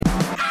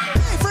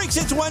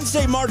It's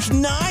Wednesday, March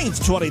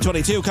 9th,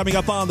 2022. Coming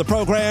up on the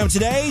program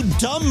today,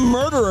 dumb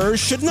murderers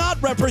should not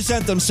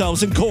represent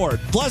themselves in court.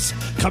 Plus,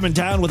 coming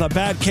down with a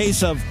bad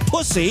case of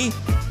pussy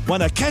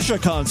when a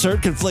Kesha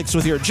concert conflicts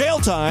with your jail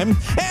time,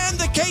 and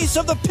the case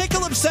of the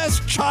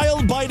pickle-obsessed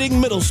child-biting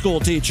middle school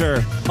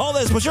teacher. All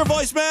this was your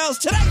voicemails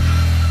today.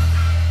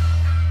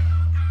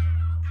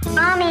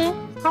 Mommy,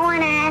 I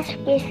want to ask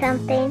you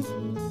something.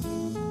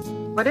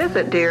 What is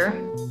it, dear?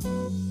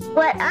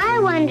 What I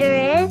wonder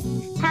is,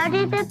 how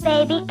did the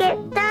baby get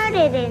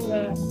started in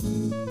there?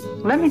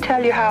 Let me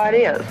tell you how it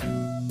is.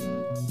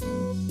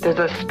 There's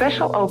a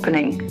special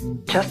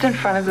opening just in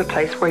front of the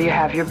place where you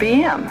have your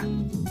BM.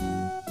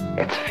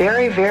 It's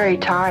very, very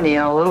tiny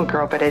in a little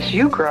girl, but as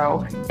you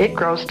grow, it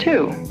grows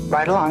too,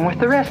 right along with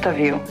the rest of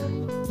you.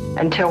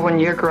 Until when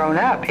you're grown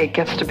up, it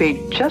gets to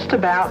be just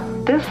about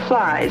this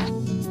size.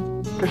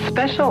 The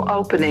special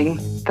opening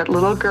that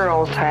little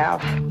girls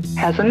have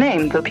has a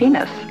name, the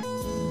penis.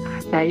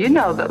 Now, you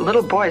know that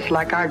little boys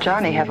like our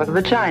Johnny have a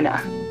vagina.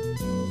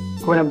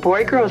 When a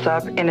boy grows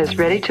up and is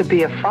ready to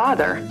be a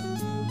father,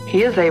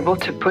 he is able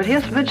to put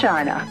his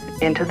vagina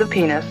into the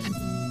penis,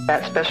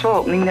 that special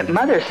opening that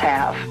mothers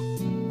have.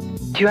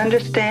 Do you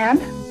understand?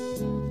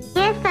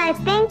 Yes, I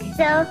think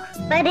so,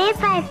 but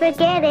if I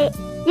forget it,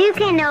 you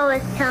can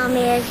always tell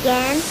me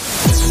again.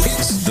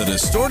 It's the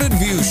Distorted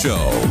View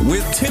Show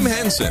with Tim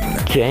Henson.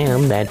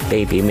 Jam that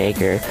baby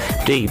maker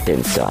deep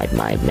inside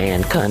my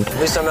man cunt. At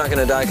least I'm not going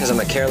to die because I'm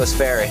a careless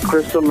fairy.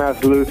 Crystal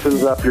meth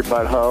loosens up your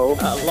butthole.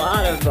 A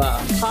lot of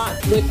hot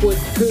liquid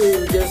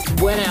poo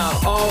just went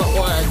out all at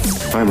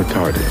once. I'm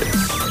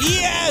retarded.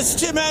 Yes,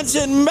 Tim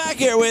Henson back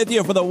here with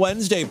you for the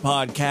Wednesday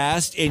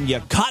podcast, and you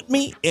caught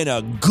me in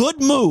a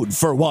good mood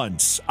for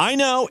once. I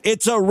know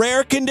it's a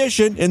rare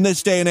condition in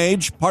this day and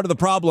age. Part of the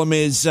problem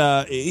is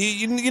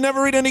you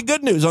never read any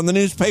good news on the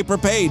newspaper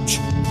page.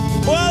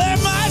 Well, there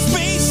must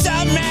be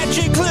some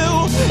magic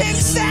clue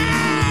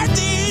inside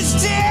these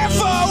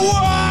tearful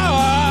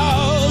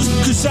walls,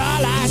 'cause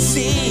all I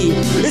see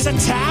is a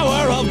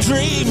tower of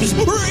dreams,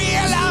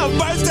 real love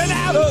bursting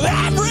out of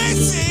every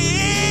seam.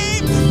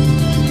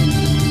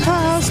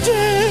 As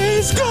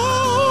days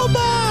go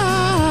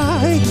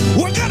by,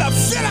 we're gonna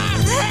fill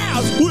our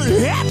house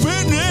with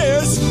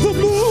happiness. The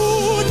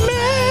moon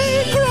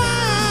may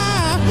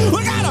cry.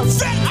 We're gonna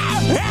fill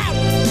our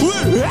house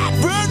with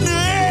happiness.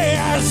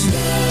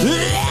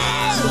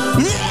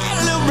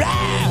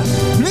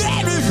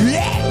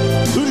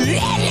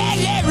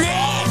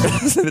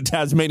 The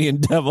Tasmanian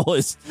Devil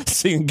is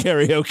singing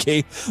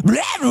karaoke.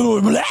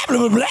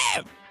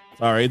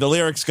 Sorry, the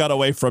lyrics got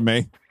away from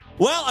me.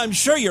 Well, I'm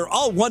sure you're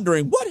all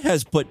wondering what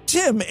has put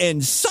Tim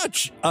in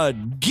such a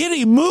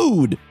giddy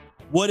mood.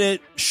 Would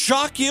it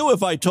shock you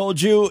if I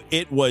told you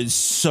it was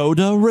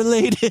soda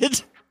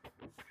related?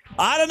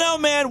 I don't know,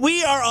 man.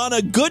 We are on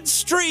a good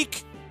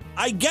streak.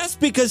 I guess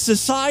because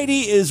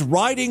society is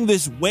riding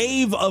this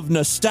wave of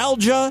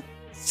nostalgia,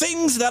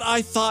 things that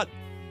I thought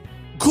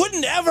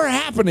couldn't ever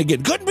happen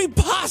again, couldn't be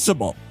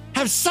possible,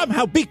 have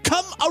somehow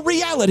become a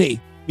reality.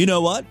 You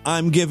know what?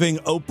 I'm giving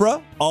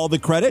Oprah all the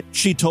credit.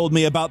 She told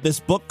me about this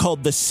book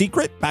called The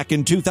Secret back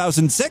in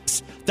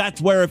 2006.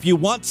 That's where if you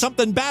want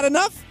something bad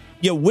enough,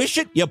 you wish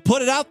it, you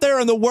put it out there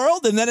in the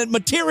world, and then it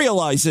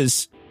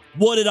materializes.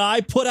 What did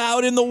I put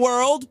out in the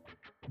world?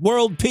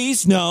 World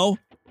peace? No.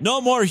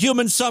 No more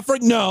human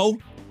suffering? No.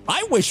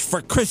 I wish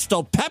for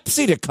Crystal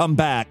Pepsi to come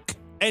back.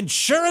 And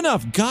sure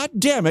enough, God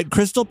damn it,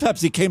 Crystal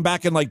Pepsi came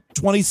back in like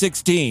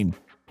 2016.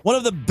 One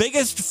of the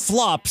biggest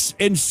flops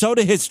in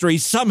soda history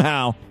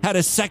somehow had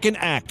a second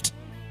act.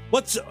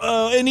 What's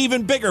an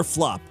even bigger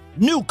flop?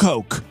 New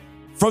Coke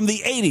from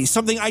the 80s,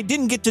 something I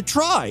didn't get to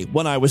try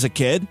when I was a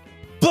kid.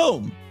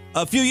 Boom.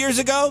 A few years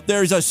ago,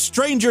 there's a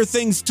Stranger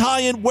Things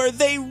tie-in where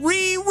they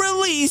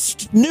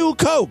re-released New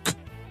Coke.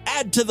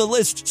 Add to the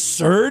list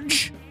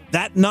Surge,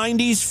 that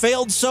 90s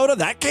failed soda,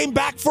 that came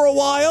back for a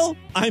while.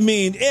 I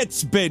mean,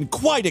 it's been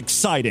quite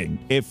exciting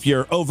if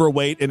you're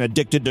overweight and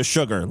addicted to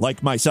sugar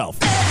like myself.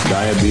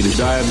 Diabetes,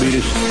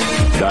 diabetes,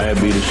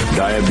 diabetes,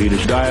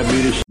 diabetes,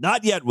 diabetes.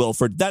 Not yet,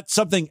 Wilford. That's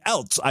something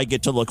else I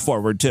get to look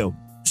forward to.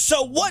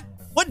 So what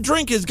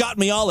drink has got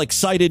me all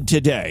excited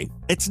today?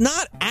 It's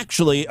not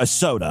actually a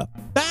soda.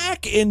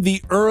 Back in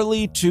the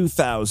early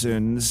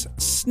 2000s,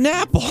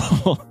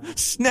 Snapple,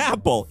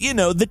 you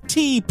know, the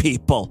tea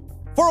people.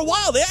 For a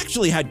while, they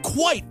actually had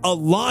quite a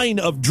line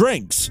of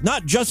drinks.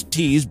 Not just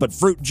teas, but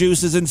fruit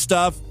juices and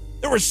stuff.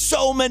 There were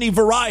so many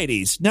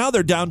varieties. Now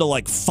they're down to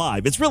like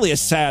 5. It's really a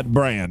sad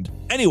brand.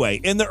 Anyway,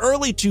 in the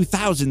early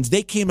 2000s,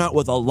 they came out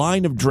with a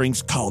line of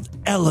drinks called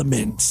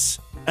Elements.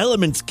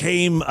 Elements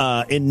came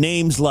in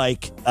names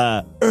like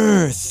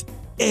Earth,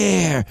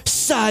 Air,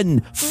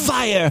 Sun,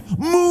 Fire,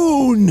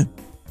 Moon.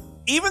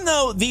 Even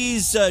though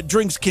these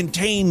drinks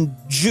contain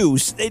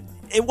juice, it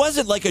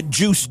wasn't like a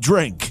juice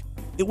drink.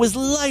 It was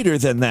lighter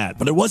than that,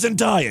 but it wasn't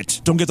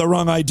diet. Don't get the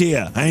wrong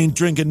idea. I ain't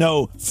drinking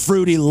no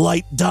fruity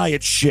light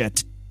diet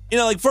shit. You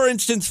know, like for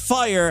instance,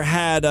 Fire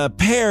had a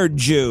pear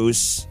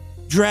juice.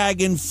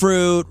 dragon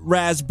fruit,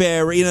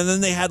 raspberry, and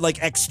then they had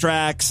like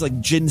extracts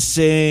like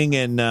ginseng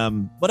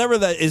and whatever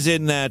that is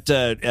in that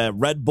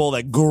Red Bull,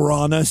 that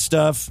guarana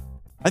stuff.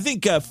 I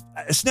think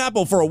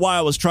Snapple for a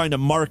while was trying to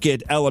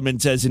market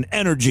Elements as an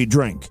energy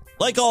drink.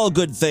 Like all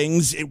good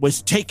things, it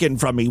was taken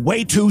from me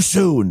way too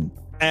soon.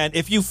 And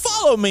if you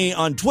follow me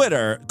on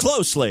Twitter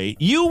closely,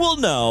 you will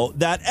know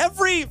that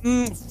every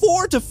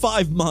 4 to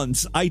 5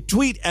 months, I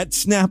tweet at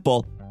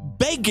Snapple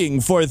begging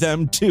for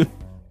them to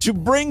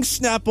bring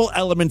Snapple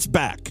Elements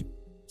back.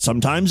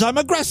 Sometimes I'm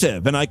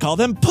aggressive and I call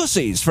them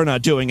pussies for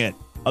not doing it.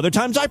 Other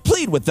times I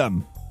plead with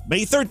them.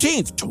 May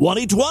 13th,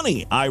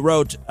 2020, I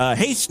wrote,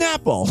 hey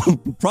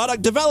Snapple,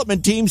 product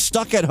development team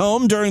stuck at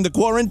home during the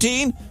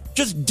quarantine.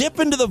 Just dip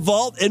into the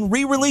vault and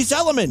re-release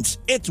Elements.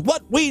 It's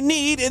what we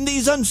need in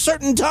these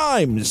uncertain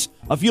times.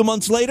 A few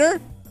months later,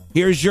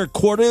 here's your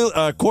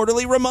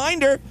quarterly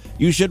reminder.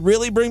 You should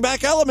really bring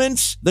back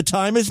Elements. The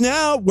time is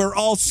now. We're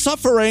all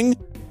suffering.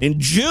 In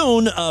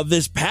June of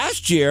this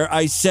past year,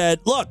 I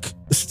said, look,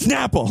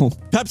 Snapple.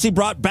 Pepsi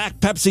brought back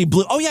Pepsi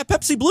Blue. Oh, yeah,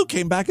 Pepsi Blue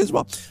came back as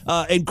well.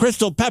 And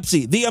Crystal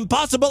Pepsi. The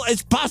impossible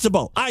is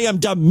possible. I am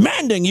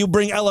demanding you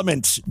bring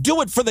Elements.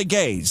 Do it for the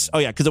gays. Oh,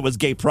 yeah, because it was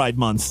Gay Pride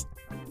Month.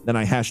 Then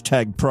I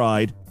hashtag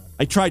Pride.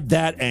 I tried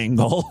that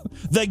angle.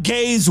 The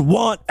gays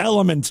want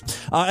Elements.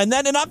 And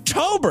then in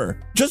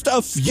October, just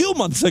a few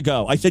months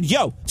ago, I said,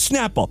 yo,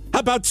 Snapple, how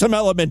about some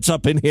Elements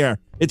up in here?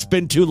 It's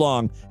been too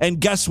long. And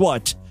guess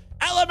what?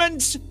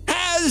 Elements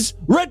has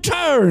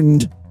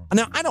returned.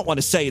 Now, I don't want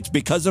to say it's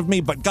because of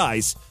me, but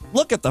guys,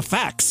 look at the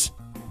facts.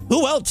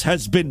 Who else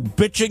has been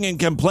bitching and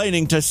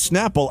complaining to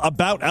Snapple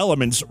about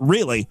Elements?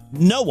 Really?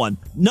 No one.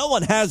 No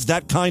one has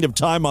that kind of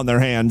time on their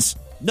hands.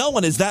 No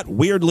one is that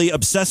weirdly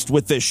obsessed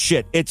with this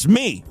shit. It's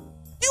me.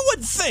 You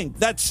would think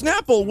that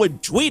Snapple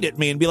would tweet at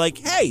me and be like,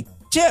 hey,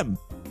 Tim,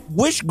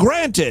 wish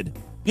granted.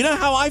 You know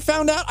how I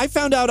found out? I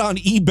found out on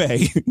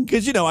eBay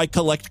because, I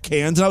collect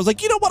cans. And I was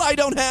like, you know what I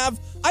don't have?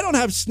 I don't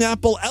have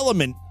Snapple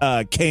Element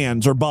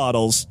cans or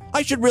bottles.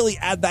 I should really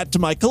add that to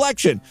my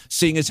collection,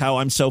 seeing as how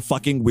I'm so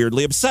fucking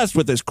weirdly obsessed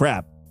with this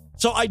crap.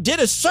 So I did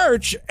a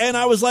search and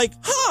I was like,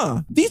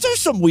 these are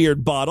some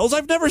weird bottles.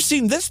 I've never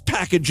seen this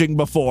packaging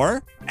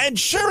before. And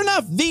sure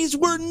enough, these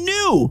were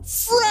new,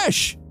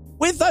 fresh,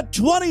 with a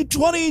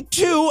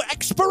 2022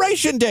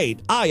 expiration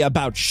date. I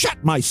about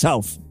shut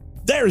myself.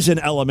 There's an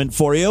Element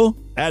for you.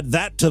 Add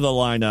that to the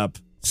lineup.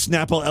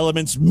 Snapple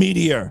Elements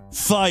Meteor,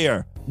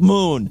 Fire,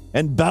 Moon,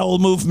 and Bowel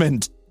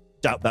Movement.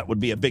 Doubt that would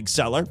be a big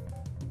seller.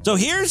 So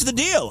here's the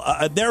deal.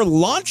 They're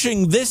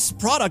launching this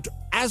product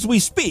as we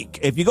speak.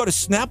 If you go to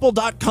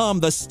Snapple.com,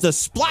 the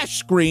splash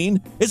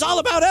screen is all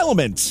about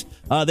Elements.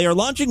 They are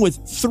launching with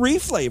 3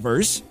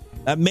 flavors.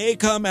 That may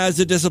come as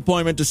a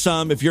disappointment to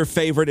some if your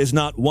favorite is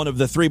not one of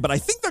the 3, but I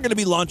think they're going to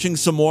be launching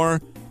some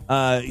more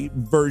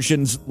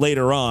versions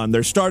later on.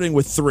 They're starting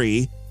with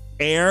 3.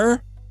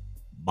 Air,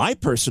 my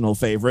personal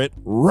favorite,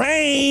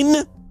 Rain,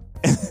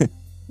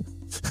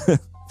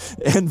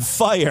 and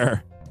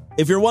Fire.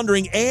 If you're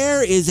wondering,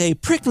 Air is a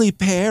prickly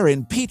pear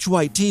and peach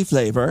white tea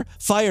flavor.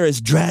 Fire is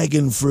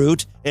dragon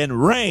fruit.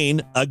 And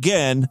Rain,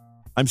 again,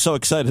 I'm so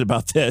excited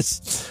about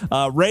this.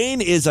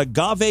 Rain is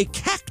agave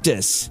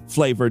cactus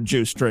flavored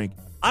juice drink.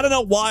 I don't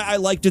know why I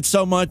liked it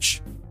so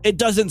much. It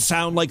doesn't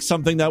sound like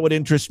something that would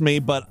interest me,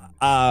 but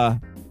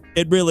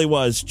it really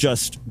was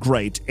just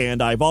great.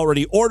 And I've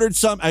already ordered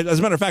some. As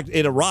a matter of fact,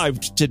 it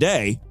arrived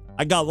today.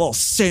 I got a little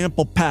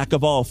sample pack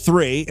of all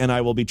 3, and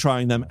I will be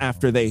trying them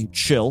after they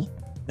chill.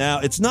 Now,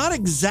 it's not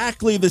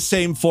exactly the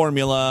same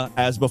formula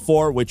as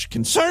before, which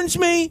concerns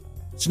me.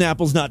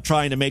 Snapple's not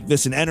trying to make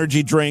this an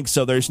energy drink,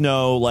 so there's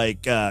no,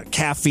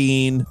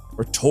 caffeine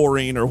or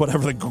taurine or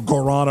whatever, the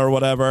guarana or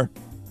whatever.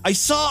 I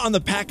saw on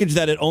the package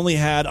that it only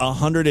had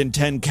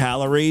 110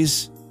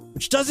 calories,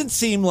 which doesn't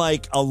seem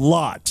like a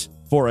lot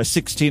for a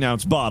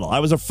 16-ounce bottle. I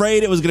was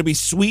afraid it was going to be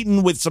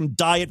sweetened with some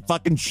diet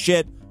fucking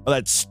shit, or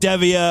that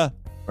stevia,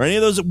 or any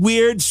of those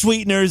weird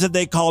sweeteners that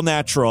they call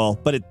natural,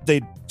 but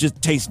they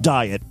just taste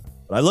diet.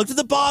 But I looked at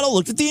the bottle,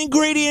 looked at the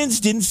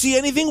ingredients, didn't see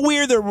anything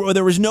weird.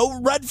 There was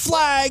no red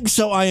flag,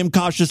 so I am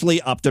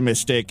cautiously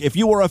optimistic. If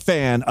you were a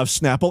fan of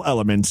Snapple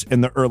Elements in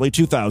the early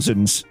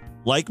 2000s,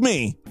 like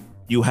me,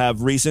 you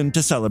have reason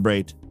to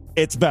celebrate.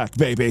 It's back,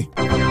 baby.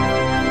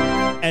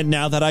 And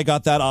now that I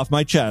got that off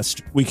my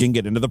chest, we can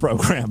get into the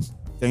program.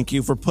 Thank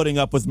you for putting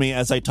up with me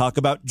as I talk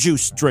about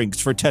juice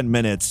drinks for 10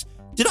 minutes.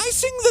 Did I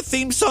sing the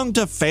theme song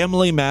to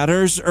Family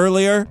Matters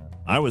earlier?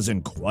 I was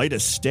in quite a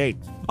state.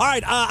 All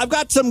right, I've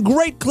got some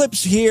great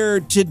clips here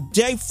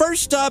today.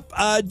 First up,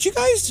 do you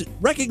guys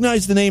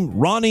recognize the name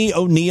Ronnie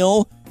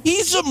O'Neal?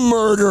 He's a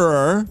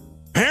murderer.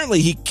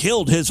 Apparently, he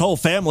killed his whole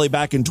family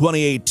back in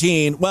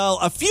 2018. Well,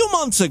 a few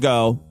months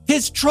ago,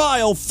 his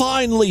trial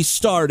finally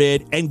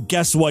started, and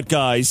guess what,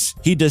 guys?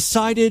 He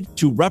decided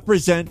to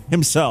represent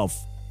himself,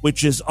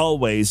 which is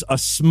always a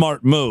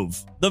smart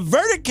move. The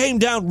verdict came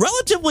down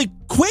relatively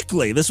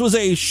quickly. This was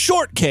a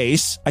short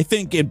case, I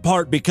think in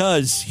part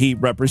because he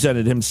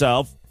represented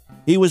himself.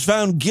 He was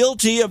found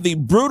guilty of the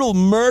brutal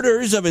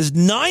murders of his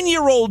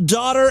 9-year-old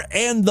daughter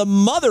and the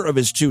mother of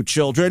his 2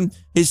 children.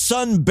 His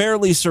son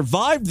barely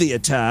survived the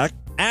attack.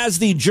 As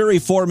the jury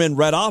foreman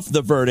read off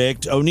the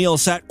verdict, O'Neill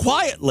sat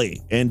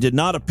quietly and did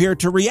not appear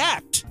to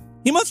react.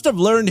 He must have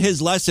learned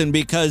his lesson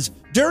because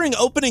during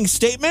opening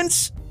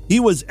statements, he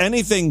was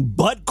anything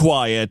but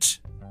quiet.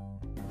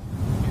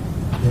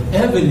 The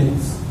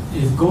evidence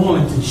is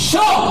going to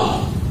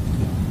show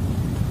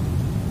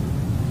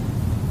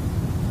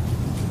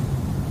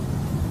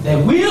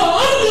that we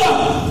are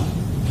under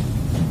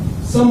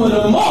some of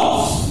the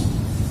most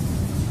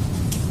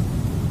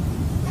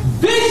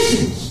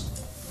vicious,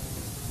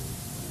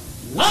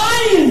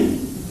 lying,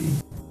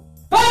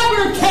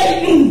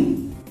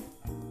 fabricating,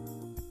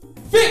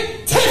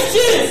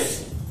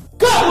 fictitious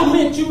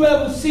government you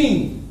ever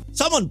seen.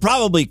 Someone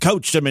probably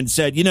coached him and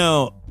said,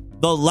 the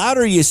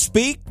louder you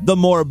speak, the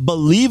more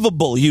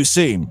believable you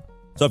seem.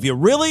 So if you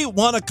really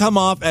want to come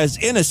off as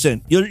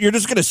innocent, you're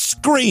just going to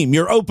scream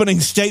your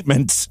opening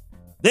statements.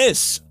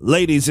 This,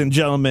 ladies and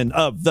gentlemen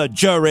of the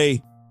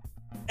jury,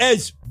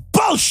 is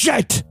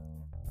bullshit!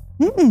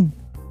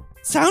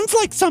 Sounds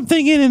like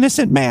something an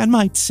innocent man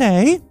might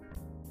say.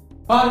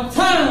 By the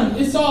time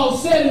it's all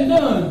said and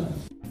done,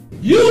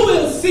 you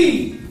will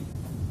see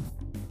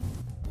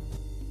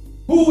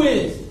who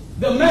is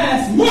the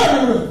mass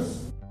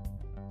murderers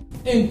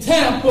in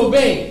Tampa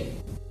Bay.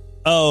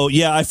 Oh,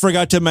 yeah, I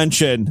forgot to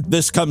mention,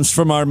 this comes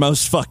from our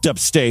most fucked up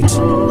state.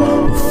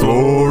 Florida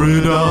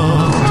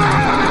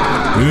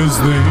is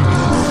the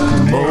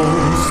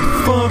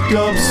most fucked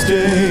up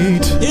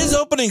state. His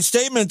opening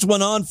statements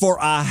went on for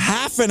a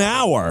half an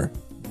hour.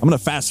 I'm going to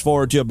fast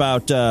forward to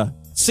about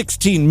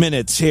 16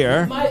 minutes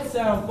here. It might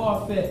sound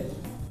far-fetched,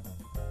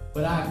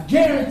 but I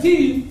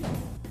guarantee you,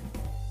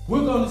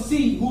 we're going to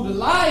see who the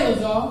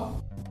liars are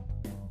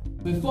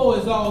before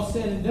it's all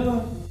said and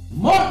done.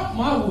 Mark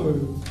my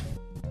words,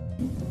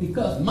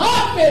 because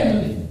my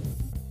family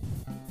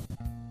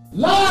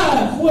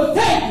lives were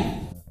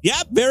taken.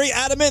 Yep, very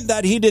adamant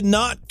that he did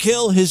not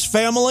kill his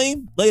family.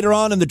 Later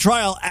on in the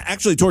trial,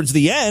 actually towards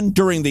the end,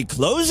 during the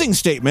closing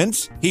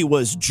statements, he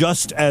was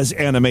just as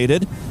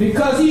animated.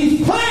 Because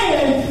he's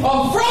playing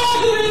a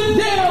fraudulent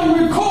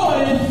damn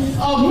recording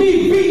of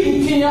me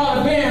beating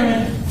Kenyatta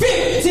Barron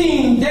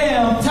 15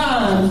 damn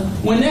times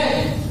when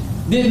that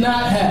did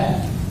not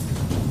happen.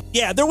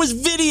 Yeah, there was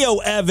video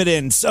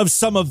evidence of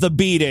some of the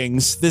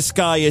beatings. This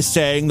guy is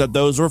saying that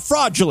those were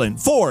fraudulent,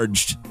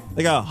 forged.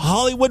 Like a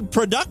Hollywood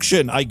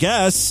production, I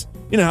guess.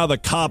 You know how the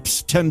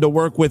cops tend to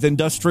work with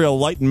industrial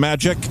light and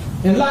magic.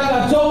 And like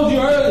I told you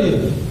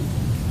earlier,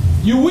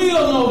 you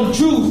will know the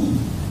truth,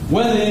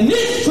 whether in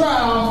this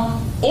trial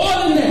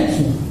or the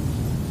next one.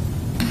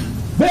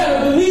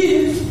 Better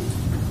believe it.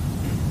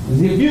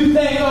 Because if you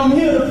think I'm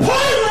here to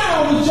play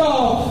around with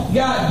y'all,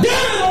 God damn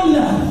it, I'm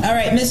not. All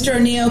right, Mr.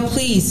 O'Neill,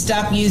 please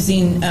stop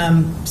using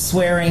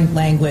swearing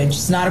language.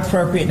 It's not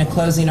appropriate in a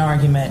closing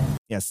argument.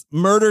 Yes,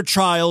 murder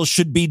trials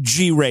should be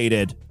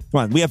G-rated. Come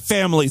on, we have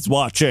families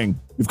watching.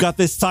 We've got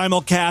this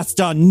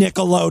simulcast on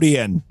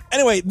Nickelodeon.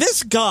 Anyway,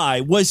 this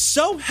guy was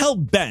so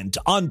hell-bent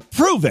on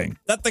proving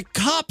that the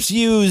cops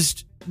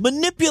used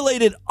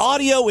manipulated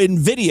audio and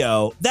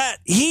video that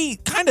he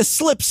kind of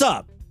slips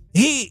up.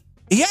 He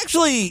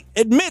actually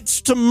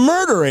admits to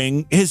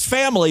murdering his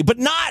family, but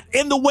not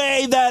in the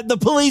way that the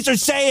police are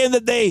saying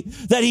that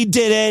he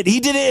did it. He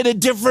did it in a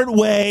different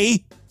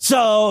way.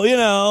 So, they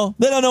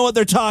don't know what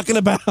they're talking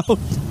about.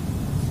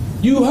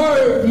 You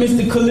heard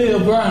Mr. Khalil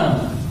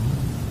Brown.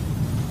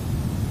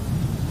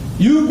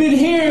 You've been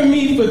hearing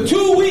me for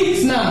 2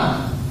 weeks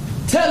now,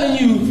 telling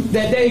you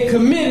that they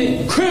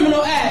committed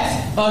criminal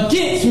acts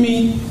against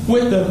me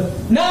with the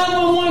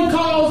 911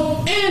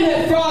 calls and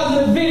that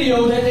fraudulent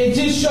video that they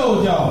just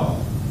showed y'all.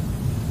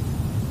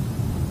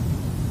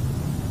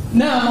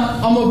 Now,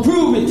 I'm going to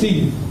prove it to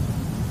you.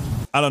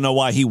 I don't know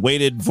why he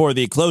waited for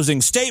the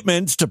closing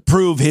statements to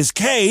prove his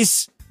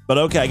case, but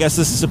okay, I guess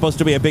this is supposed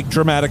to be a big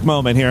dramatic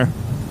moment here.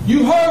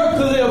 You heard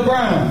Khalil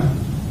Brown.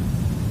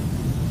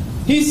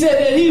 He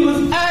said that he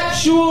was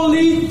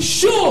actually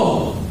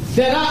sure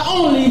that I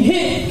only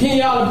hit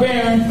Kenyatta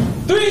Barron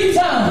 3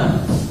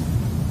 times.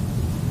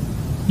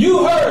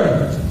 You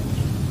heard.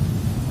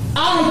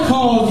 I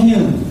called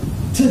him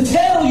to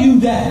tell you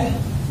that.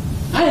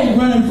 I ain't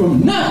running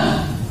from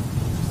nothing.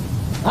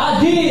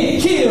 I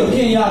did kill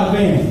Kenyatta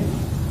Barron.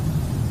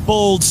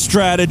 Bold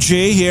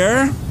strategy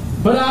here.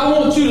 But I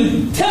want you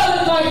to tell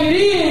it like it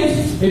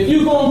is if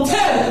you're going to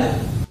tell it.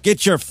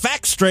 Get your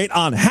facts straight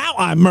on how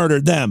I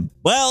murdered them.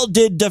 Well,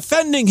 did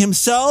defending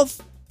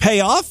himself pay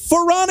off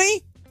for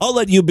Ronnie? I'll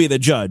let you be the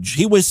judge.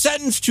 He was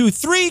sentenced to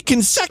 3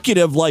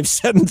 consecutive life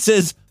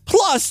sentences,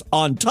 plus,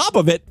 on top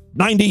of it,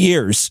 90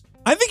 years.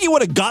 I think he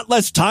would have got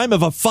less time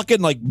if a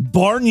fucking,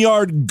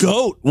 barnyard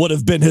goat would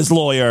have been his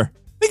lawyer.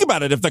 Think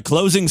about it, if the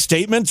closing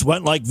statements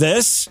went like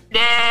this.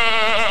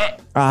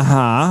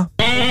 Uh-huh.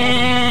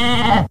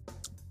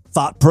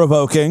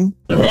 Thought-provoking.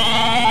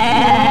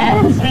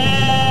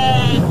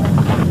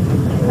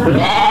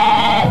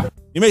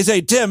 You may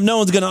say, Tim, no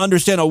one's going to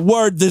understand a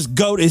word this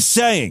goat is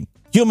saying.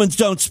 humans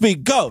don't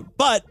speak goat,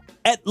 but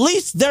at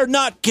least they're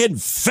not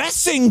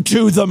confessing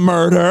to the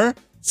murder.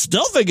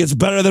 Still think it's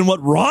better than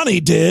what Ronnie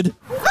did.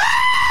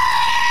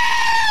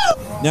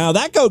 Now,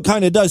 that goat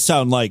kind of does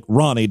sound like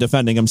Ronnie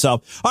defending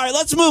himself. All right,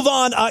 let's move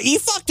on.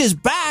 E-Fucked is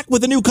back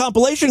with a new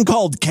compilation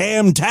called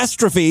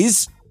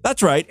Camtastrophes.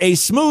 That's right, a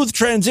smooth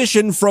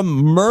transition from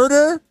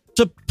murder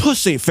to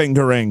pussy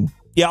fingering.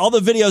 Yeah, all the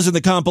videos in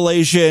the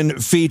compilation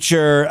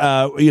feature,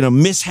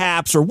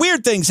 mishaps or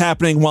weird things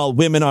happening while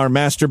women are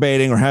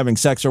masturbating or having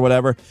sex or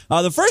whatever.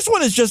 The first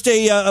one is just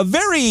a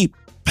very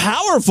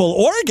powerful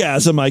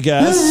orgasm, I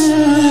guess.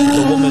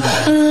 The woman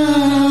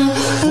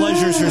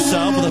pleasures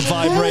herself with a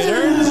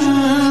vibrator.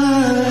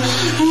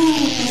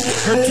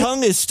 Her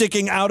tongue is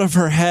sticking out of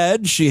her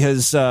head. She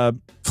has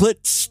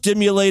clit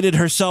stimulated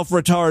herself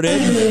retarded.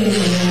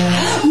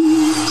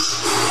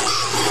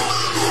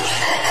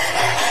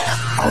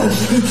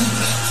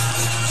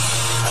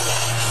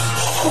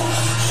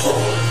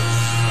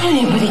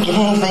 Anybody get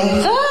anything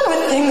done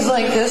with things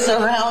like this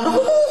around?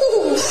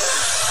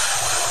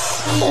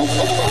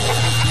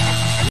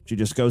 She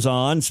just goes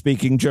on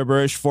speaking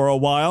gibberish for a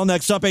while.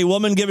 Next up, a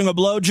woman giving a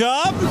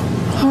blowjob.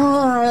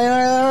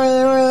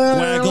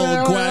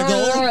 Quaggle,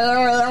 quaggle.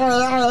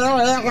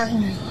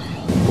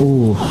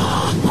 Ooh,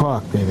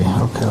 fuck, baby.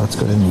 Okay, let's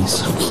go to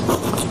knees. All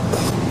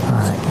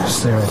right,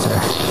 stay right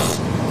there.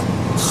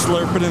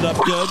 Slurping it up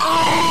good.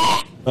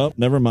 Oh,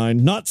 never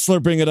mind. Not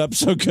slurping it up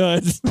so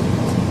good.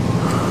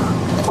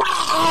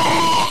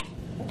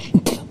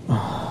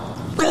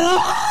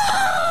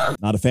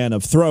 Not a fan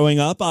of throwing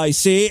up, I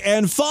see.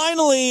 And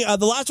finally,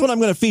 the last one I'm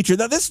going to feature.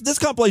 Now, this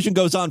compilation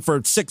goes on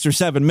for 6 or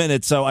 7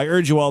 minutes, so I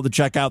urge you all to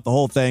check out the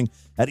whole thing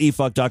at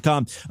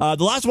efuck.com.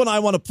 The last one I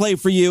want to play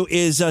for you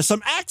is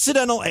some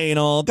accidental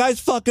anal.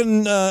 Guy's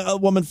fucking a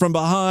woman from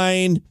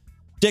behind.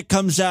 Dick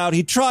comes out.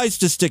 He tries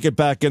to stick it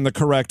back in the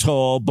correct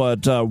hole,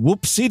 but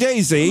whoopsie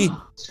daisy.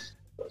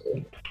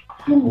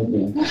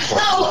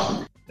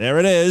 There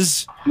it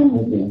is.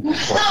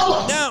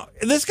 Now,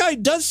 this guy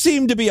does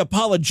seem to be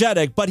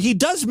apologetic, but he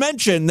does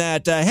mention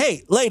that,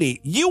 hey, lady,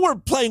 you were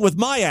playing with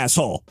my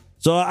asshole,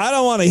 so I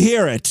don't want to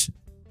hear it.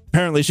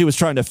 Apparently, she was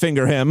trying to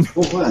finger him.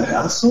 What,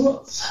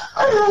 asshole?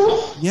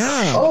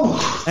 Yeah.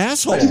 Oh,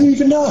 asshole. I didn't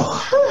even know.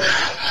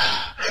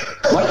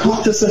 My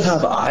cock doesn't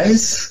have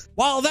eyes?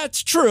 While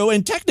that's true,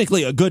 and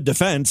technically a good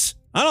defense,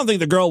 I don't think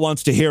the girl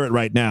wants to hear it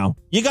right now.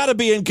 You got to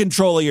be in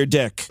control of your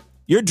dick.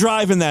 You're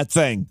driving that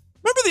thing.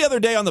 Remember the other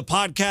day on the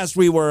podcast,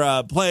 we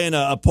were playing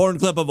a porn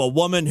clip of a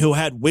woman who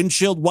had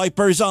windshield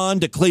wipers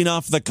on to clean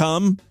off the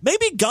cum?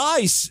 Maybe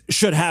guys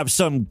should have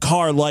some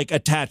car-like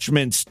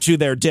attachments to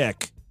their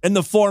dick in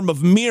the form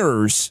of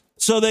mirrors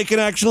so they can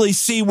actually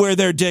see where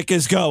their dick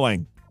is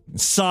going.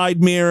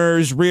 Side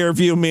mirrors, rear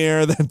view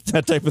mirror,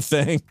 that type of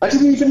thing. I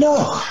didn't even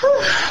know.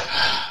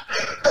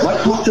 My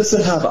cock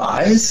doesn't have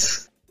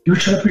eyes? You were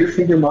trying to put your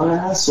finger in my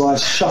ass, so I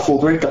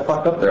shuffled right the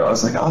fuck up there. I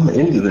was like, I'm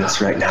into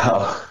this right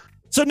now.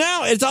 So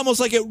now it's almost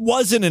like it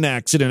wasn't an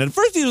accident. At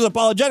first he was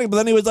apologetic, but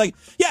then he was like,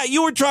 yeah,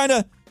 you were trying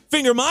to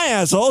finger my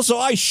asshole, so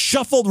I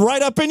shuffled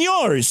right up in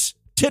yours.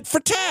 Tit for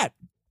tat.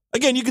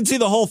 Again, you can see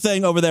the whole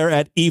thing over there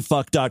at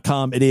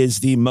efuck.com. It is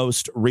the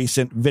most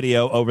recent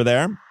video over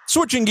there.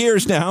 Switching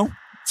gears now,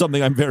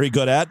 something I'm very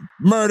good at.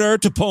 Murder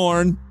to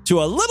porn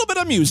to a little bit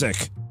of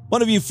music.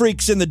 One of you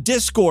freaks in the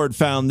Discord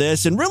found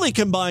this and really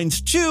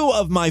combines two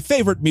of my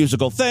favorite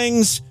musical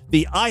things,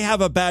 the I Have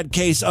a Bad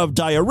Case of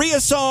Diarrhea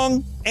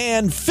song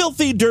and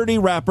Filthy Dirty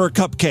Rapper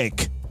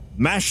Cupcake.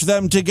 Mash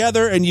them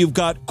together and you've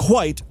got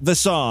quite the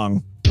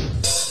song.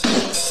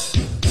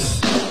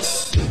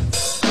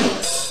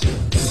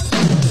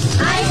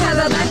 I have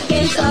a bad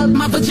case of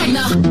my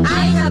vagina. I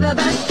have a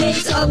bad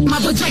case of my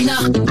vagina.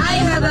 I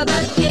have a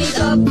bad case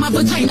of my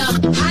vagina.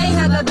 I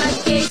have a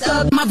bad case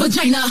of my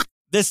vagina.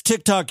 This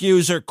TikTok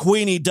user,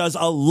 Queenie, does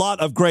a lot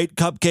of great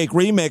Cupcake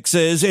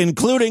remixes,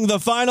 including the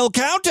final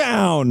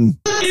countdown.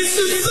 I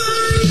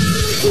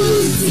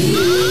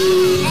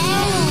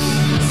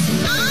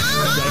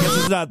guess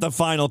it's not the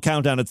final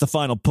countdown, it's the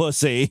final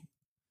pussy.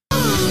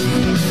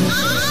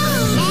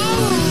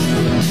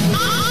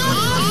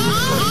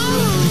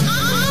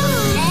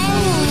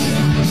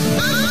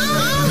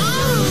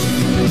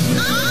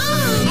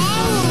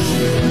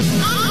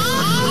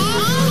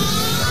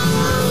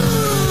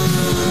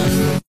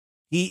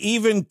 He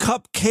even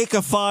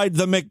cupcakeified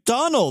the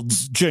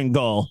McDonald's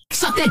jingle.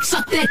 Suck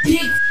that dick.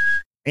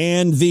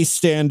 And the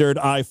standard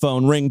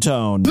iPhone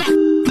ringtone.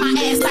 My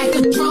ass like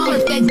a drum,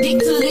 that dick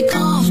till it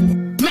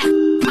come.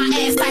 My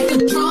ass like a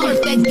drum,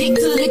 that dick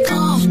till it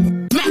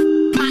come.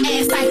 My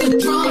ass like a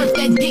drum,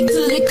 that dick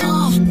till it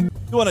come.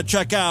 You want to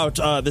check out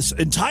this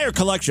entire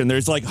collection.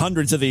 There's like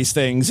hundreds of these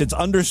things. It's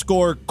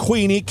 _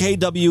 Queenie,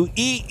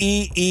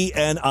 KWEEENIE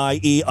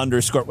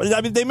 _.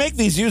 I mean, they make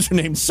these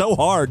usernames so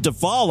hard to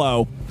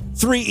follow.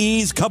 3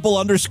 E's, couple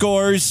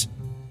underscores.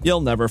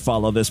 You'll never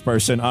follow this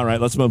person. All right,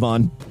 let's move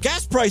on.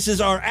 Gas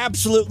prices are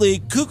absolutely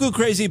cuckoo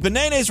crazy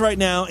bananas right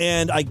now,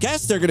 and I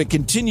guess they're going to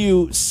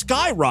continue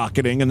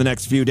skyrocketing in the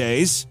next few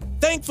days.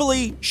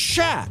 Thankfully,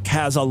 Shaq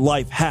has a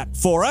life hack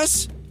for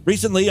us.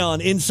 Recently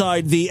on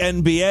Inside the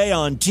NBA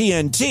on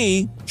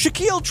TNT,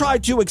 Shaquille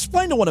tried to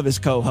explain to one of his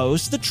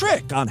co-hosts the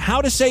trick on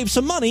how to save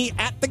some money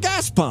at the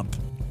gas pump.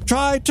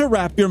 Try to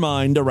wrap your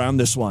mind around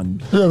this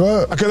one.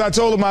 Yeah, because I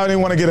told him I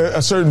didn't want to get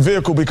a certain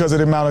vehicle because of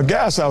the amount of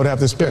gas I would have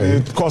to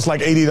spend. It costs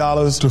like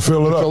 $80 to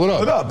fill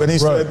it up. And he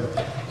said,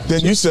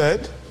 then you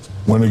said,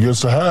 when it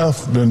gets to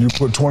half, then you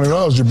put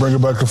 $20, you bring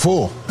it back to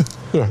full.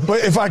 Yeah.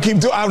 But if I keep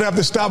doing, I would have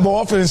to stop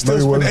more often and still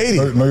spend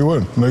 80. No, you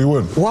wouldn't. No, you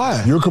wouldn't.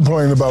 Why? You're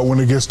complaining about when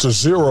it gets to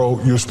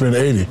zero, you spend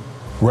 80,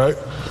 right?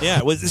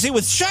 Yeah. With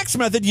Shaq's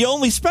method, you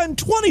only spend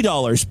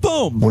 $20.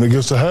 Boom. When it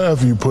gets to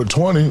half, you put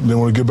 20. Then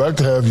when it get back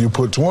to half, you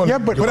put 20. Yeah,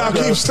 but I'll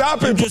keep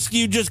stopping.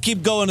 You just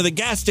keep going to the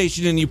gas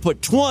station and you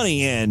put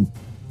 20 in.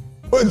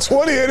 Put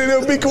 20 in and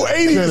it'll be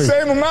 80, the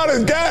same amount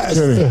of gas.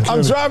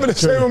 I'm driving the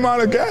same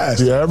amount of gas.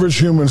 The average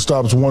human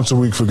stops once a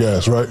week for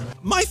gas, right?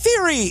 My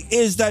theory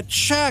is that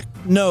Shaq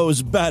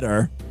knows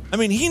better. I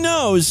mean, he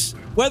knows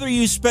whether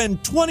you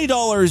spend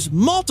 $20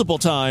 multiple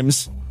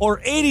times or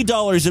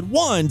 $80 at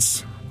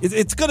once,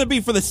 it's going to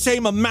be for the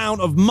same amount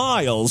of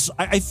miles.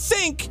 I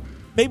think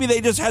maybe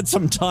they just had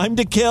some time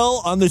to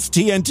kill on this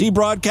TNT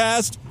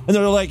broadcast, and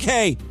they're like,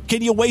 hey,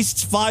 can you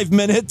waste 5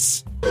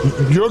 minutes?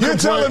 You're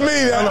telling me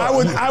that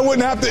I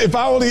wouldn't have to,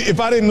 if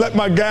I didn't let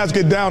my gas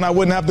get down, I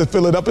wouldn't have to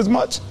fill it up as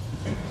much?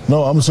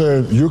 No, I'm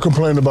saying you're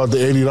complaining about the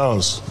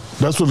 $80.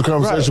 That's what the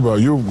conversation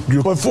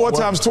about. But 4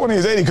 times 20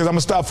 is 80 because I'm going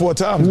to stop 4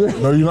 times.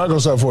 No, you're not going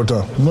to stop 4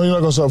 times. No, you're not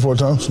going to stop 4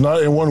 times.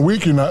 Not in 1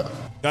 week, you're not.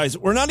 Guys,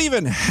 we're not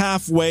even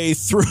halfway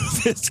through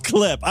this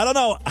clip. I don't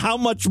know how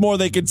much more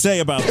they could say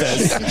about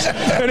this.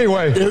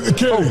 Anyway,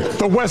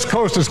 the West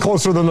Coast is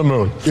closer than the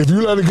moon. If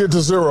you let it get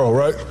to zero,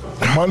 right,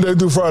 Monday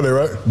through Friday,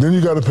 right, then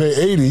you got to pay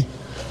 80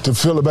 to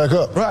fill it back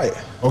up. Right.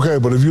 Okay,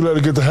 but if you let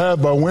it get to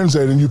half by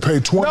Wednesday, then you pay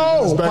 20.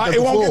 No,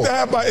 it won't get to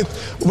half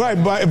by,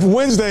 by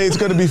Wednesday it's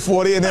going to be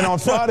 40, and then on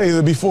Friday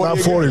it'll be 40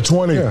 Not 40,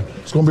 20. Yeah.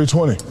 It's going to be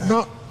 20.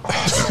 No.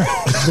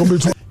 It's going to be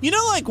 20. You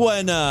know, like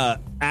when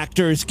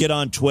actors get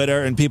on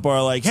Twitter and people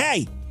are like,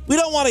 hey, we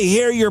don't want to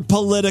hear your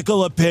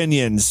political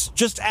opinions.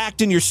 Just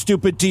act in your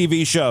stupid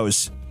TV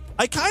shows.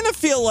 I kind of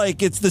feel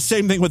like it's the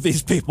same thing with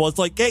these people. It's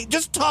like, hey,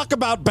 just talk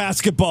about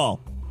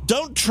basketball.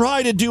 Don't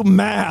try to do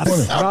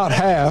math. Not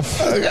half.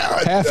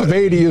 Half of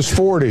 80 is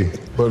 40.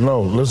 But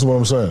no, listen to what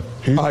I'm saying.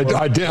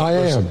 I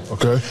am.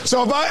 Okay.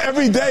 So if I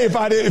every day, if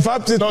I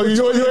did, no,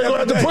 you ain't gonna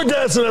have to put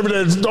gas in every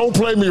day. Don't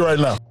play me right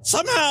now.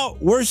 Somehow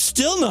we're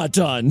still not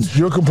done.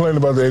 You're complaining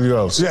about the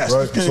 $80. Yes.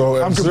 Right. So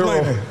I'm at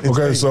zero,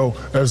 okay. So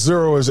at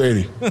zero is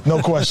 80.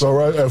 No question. So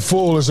right at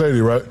full is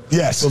 80, right?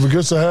 Yes. So if it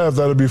gets to half,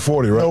 that'll be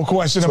 40, right? No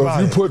question so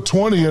about it. So if you put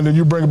 20 in, then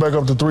you bring it back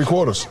up to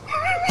 3/4.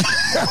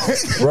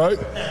 Right?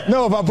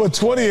 No, if I put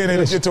 20 in,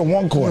 it'll get to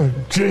 1/4.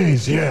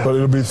 Jeez, yeah. But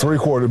it'll be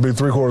 3/4. It'll be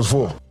 3/4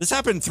 full. This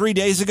happened 3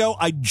 days ago.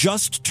 I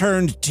just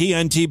turned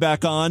TNT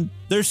back on.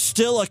 There's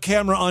still a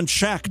camera on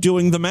Shaq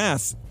doing the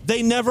math.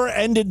 They never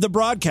ended the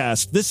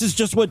broadcast. This is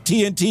just what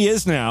TNT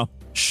is now.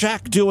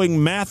 Shaq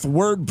doing math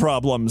word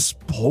problems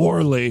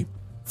poorly.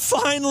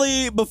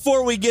 Finally,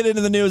 before we get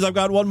into the news, I've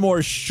got one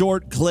more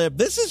short clip.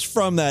 This is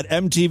from that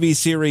MTV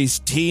series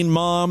Teen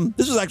Mom.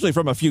 This was actually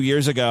from a few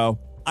years ago.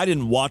 I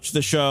didn't watch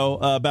the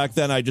show back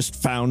then. I just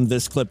found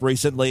this clip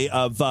recently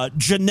of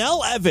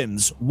Janelle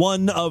Evans,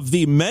 one of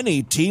the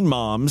many teen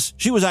moms.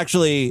 She was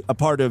actually a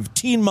part of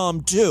Teen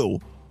Mom 2.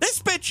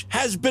 This bitch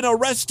has been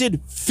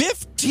arrested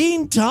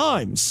 15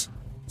 times.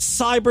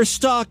 Cyber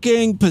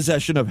stalking,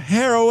 possession of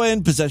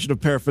heroin, possession of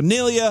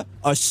paraphernalia,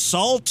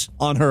 assault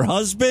on her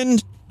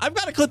husband. I've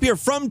got a clip here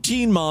from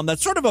Teen Mom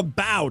that's sort of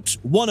about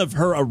one of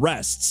her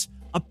arrests.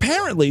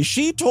 Apparently,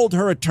 she told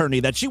her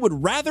attorney that she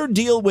would rather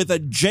deal with a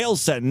jail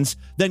sentence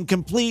than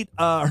complete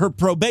her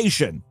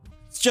probation.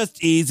 It's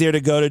just easier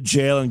to go to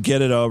jail and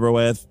get it over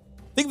with.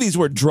 I think these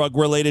were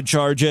drug-related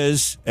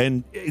charges,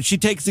 and she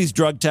takes these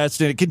drug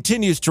tests, and it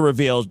continues to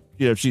reveal,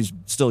 she's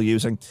still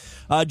using.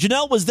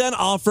 Janelle was then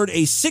offered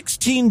a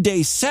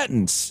 16-day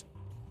sentence,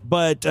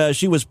 but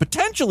she was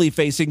potentially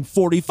facing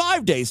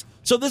 45 days.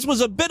 So this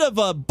was a bit of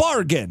a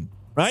bargain.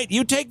 Right?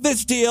 You take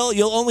this deal,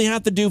 you'll only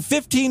have to do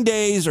 15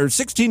 days or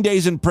 16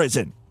 days in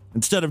prison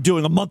instead of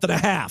doing a month and a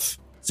half.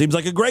 Seems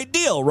like a great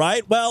deal,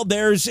 right? Well,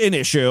 there's an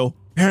issue.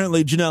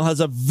 Apparently, Janelle has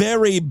a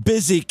very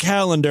busy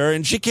calendar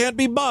and she can't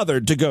be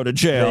bothered to go to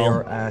jail. They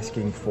are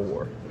asking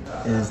for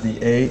is the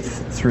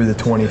 8th through the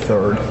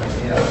 23rd.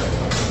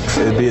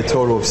 It would be a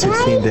total of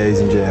 16 days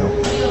in jail.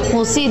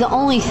 Well, see, the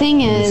only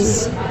thing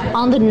is,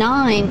 on the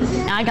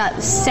 9th, I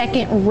got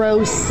second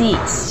row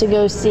seats to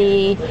go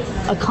see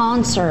a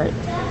concert.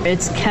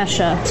 It's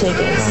Kesha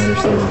tickets.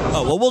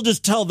 Oh, well, we'll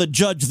just tell the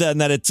judge then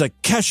that it's a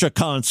Kesha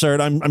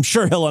concert. I'm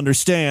sure he'll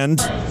understand.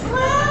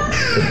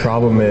 The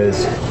problem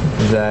is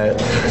that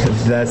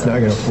that's not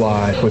going to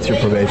fly with your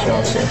probation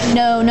officer.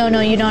 No,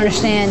 you don't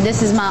understand.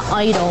 This is my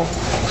idol.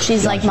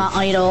 She's like my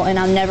idol, and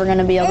I'm never going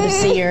to be able to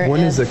see her.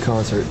 When is the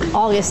concert?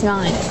 August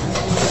 9th.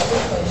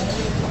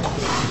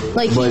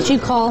 Like, can't you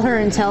call her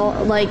and tell,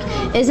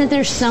 isn't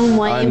there some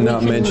way I'm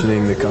not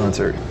mentioning the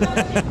concert.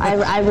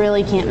 I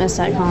really can't miss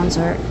that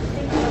concert.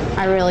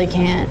 I really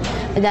can't.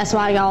 That's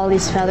why I got all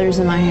these feathers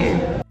in my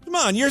hair. Come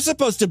on, you're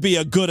supposed to be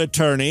a good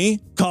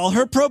attorney. Call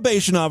her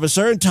probation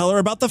officer and tell her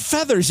about the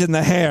feathers in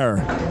the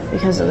hair.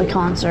 Because of the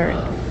concert.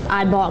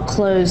 I bought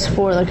clothes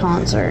for the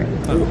concert.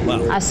 Oh,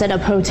 wow. I set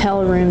up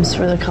hotel rooms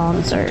for the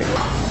concert.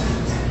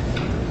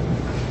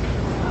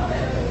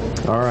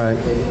 All right.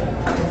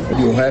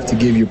 You'll have to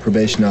give your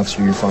probation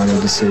officer your final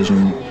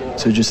decision,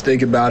 so just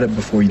think about it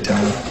before you tell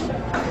him.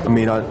 I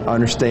mean, I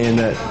understand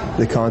that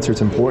the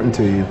concert's important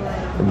to you,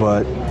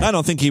 but I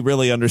don't think he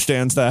really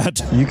understands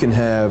that. You can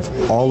have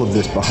all of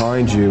this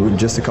behind you in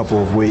just a couple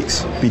of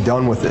weeks. Be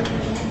done with it.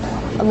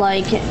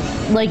 Like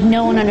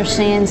no one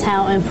understands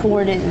how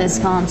important this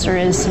concert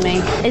is to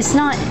me. It's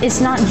not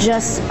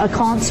just a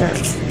concert.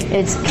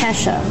 It's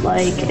Kesha.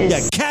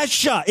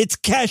 Kesha. It's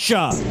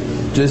Kesha.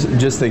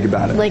 Just think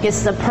about it. Like,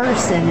 it's the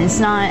person. It's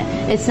not,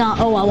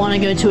 oh, I want to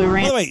go to a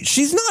random. By the way,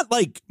 she's not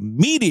like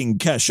meeting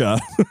Kesha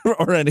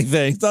or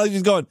anything. It's not like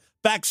she's going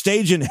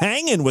backstage and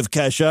hanging with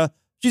Kesha.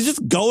 She's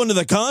just going to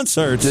the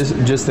concert.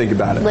 Just think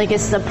about it. Like,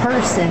 it's the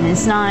person.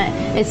 It's not,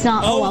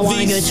 oh, I want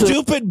to go to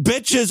stupid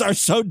bitches are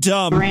so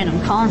dumb. A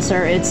random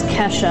concert. It's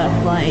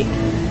Kesha. Like,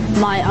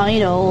 my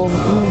idol,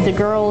 the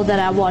girl that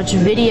I watch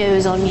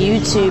videos on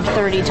YouTube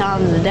 30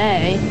 times a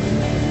day.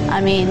 I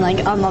mean,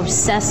 like, I'm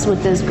obsessed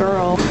with this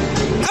girl.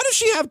 How does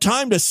she have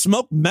time to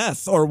smoke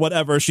meth or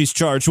whatever she's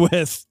charged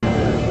with?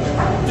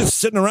 Just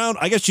sitting around.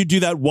 I guess you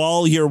do that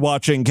while you're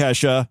watching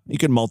Kesha. You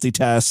can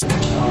multitask.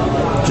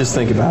 Just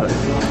think about it.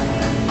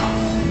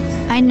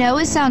 I know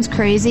it sounds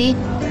crazy,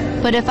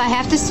 but if I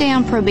have to stay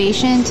on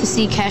probation to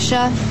see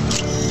Kesha,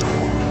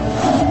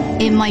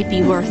 it might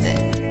be worth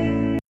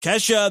it.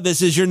 Kesha,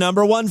 this is your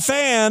number one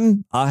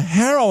fan, a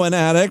heroin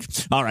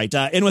addict. All right,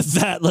 and with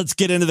that, let's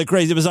get into the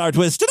crazy, bizarre,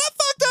 twisted up,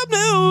 fucked up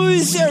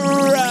news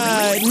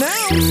right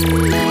now.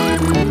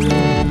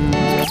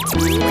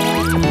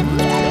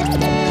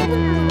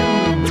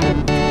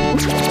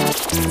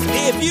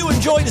 If you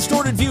enjoy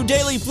Distorted View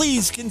Daily,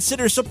 please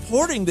consider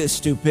supporting this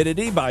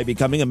stupidity by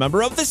becoming a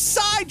member of the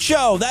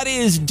Sideshow. That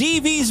is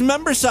DV's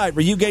member site,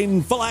 where you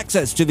gain full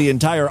access to the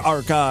entire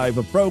archive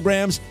of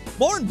programs.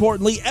 More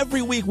importantly,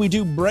 every week we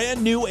do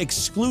brand new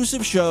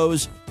exclusive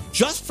shows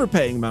just for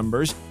paying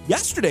members.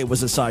 Yesterday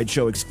was a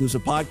Sideshow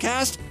exclusive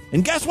podcast.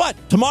 And guess what?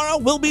 Tomorrow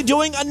we'll be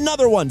doing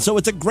another one. So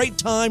it's a great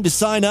time to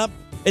sign up.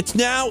 It's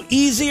now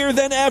easier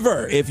than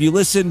ever. If you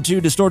listen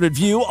to Distorted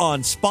View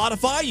on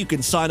Spotify, you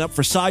can sign up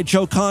for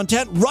Sideshow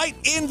content right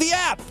in the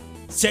app.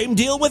 Same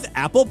deal with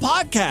Apple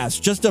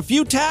Podcasts. Just a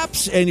few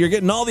taps and you're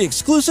getting all the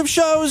exclusive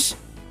shows.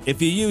 If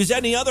you use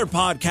any other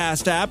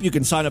podcast app, you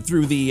can sign up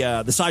through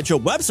the Sideshow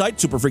website,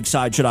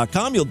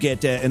 superfreaksideshow.com. You'll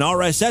get an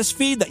RSS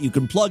feed that you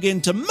can plug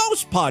into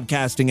most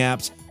podcasting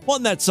apps,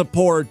 one that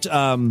support,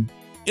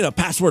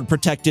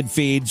 password-protected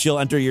feeds. You'll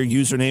enter your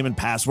username and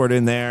password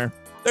in there.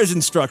 There's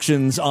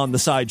instructions on the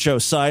Sideshow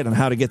site on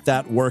how to get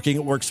that working.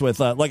 It works with,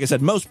 like I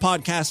said, most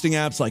podcasting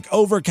apps like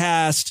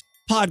Overcast,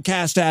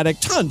 Podcast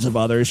Addict, tons of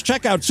others.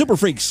 Check out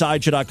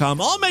superfreaksideshow.com.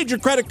 All major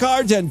credit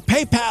cards and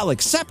PayPal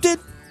accepted.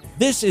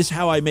 This is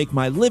how I make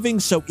my living,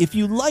 so if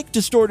you like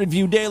Distorted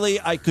View Daily,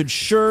 I could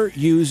sure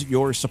use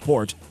your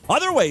support.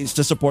 Other ways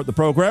to support the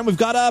program, we've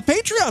got a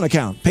Patreon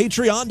account,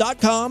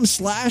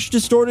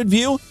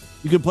 patreon.com/distortedview.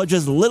 You can pledge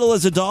as little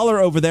as $1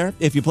 over there.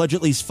 If you pledge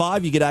at least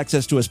 $5, you get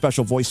access to a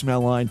special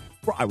voicemail line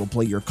where I will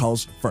play your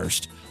calls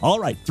first. All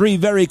right, 3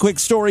 very quick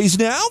stories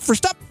now.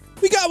 First up,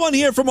 we got one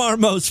here from our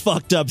most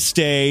fucked up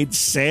state.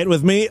 Say it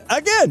with me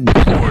again.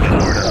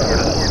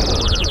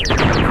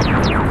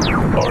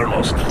 Our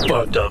most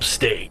fucked up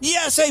state.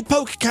 Yes, a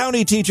Polk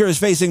County teacher is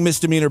facing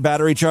misdemeanor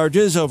battery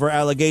charges over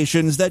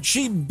allegations that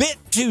she bit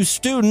 2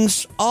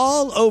 students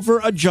all over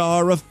a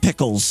jar of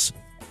pickles.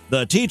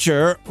 The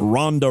teacher,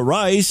 Rhonda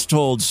Rice,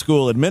 told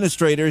school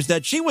administrators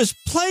that she was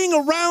playing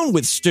around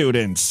with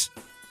students.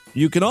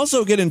 You can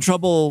also get in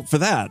trouble for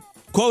that.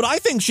 Quote, I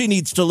think she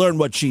needs to learn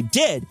what she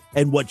did,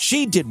 and what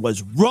she did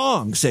was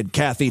wrong, said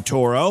Kathy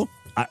Toro.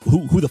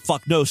 Who the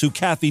fuck knows who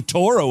Kathy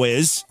Toro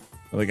is?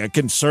 Like a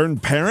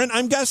concerned parent,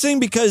 I'm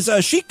guessing, because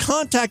she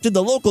contacted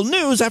the local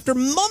news after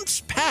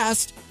months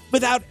passed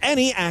without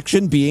any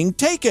action being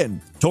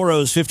taken.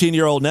 Toro's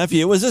 15-year-old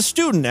nephew was a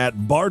student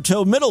at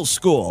Bartow Middle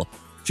School.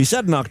 She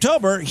said in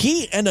October,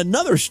 he and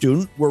another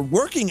student were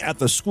working at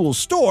the school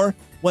store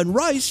when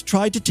Rice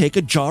tried to take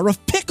a jar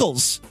of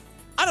pickles.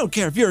 I don't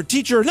care if you're a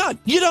teacher or not,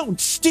 you don't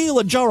steal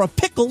a jar of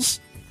pickles.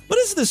 What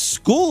is this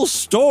school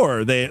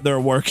store they're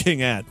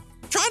working at?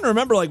 I'm trying to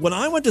remember, like, when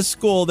I went to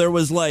school, there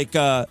was like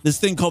this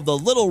thing called the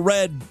Little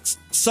Red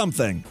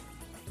something.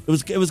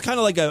 It was kind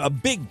of like a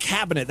big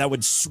cabinet that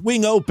would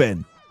swing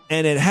open.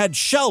 And it had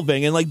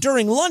shelving, and like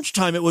during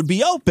lunchtime, it would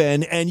be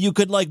open, and you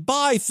could like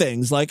buy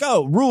things like,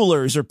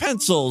 rulers or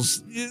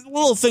pencils,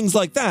 little things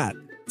like that.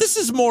 This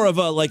is more of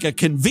a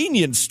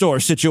convenience store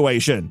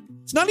situation.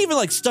 It's not even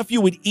like stuff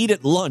you would eat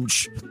at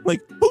lunch. Like,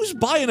 who's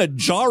buying a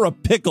jar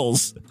of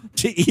pickles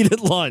to eat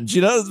at lunch?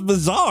 You know, it's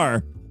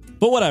bizarre.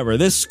 But whatever,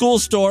 this school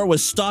store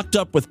was stocked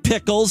up with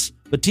pickles.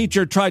 The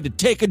teacher tried to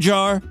take a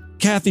jar.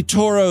 Kathy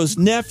Toro's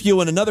nephew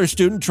and another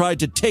student tried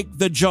to take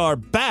the jar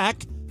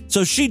back.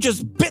 So she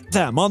just bit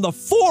them on the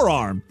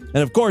forearm.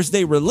 And of course,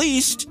 they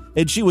released,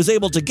 and she was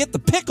able to get the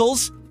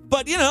pickles.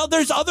 But,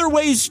 there's other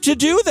ways to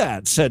do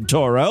that, said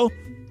Toro.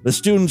 The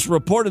students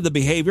reported the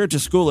behavior to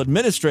school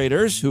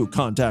administrators, who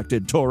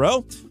contacted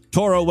Toro.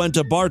 Toro went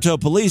to Bartow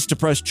Police to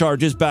press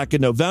charges back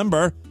in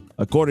November.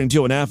 According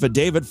to an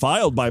affidavit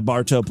filed by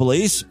Bartow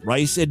Police,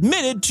 Rice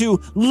admitted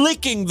to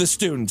licking the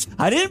students.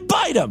 I didn't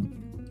bite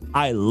them.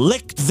 I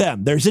licked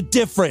them. There's a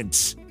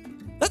difference.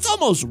 That's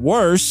almost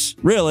worse,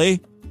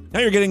 really. Now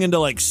you're getting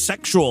into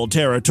sexual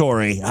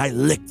territory. I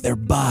licked their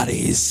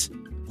bodies.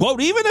 Quote,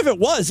 even if it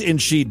was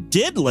and she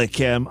did lick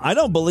him, I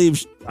don't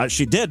believe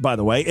she did, by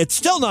the way. It's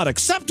still not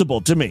acceptable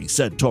to me,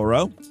 said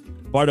Toro.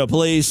 Bartow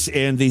Police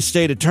and the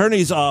state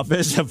attorney's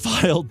office have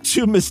filed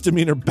 2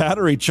 misdemeanor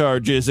battery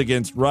charges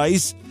against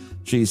Rice.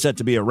 She's set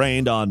to be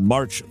arraigned on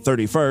March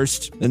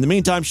 31st. In the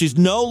meantime, she's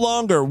no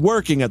longer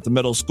working at the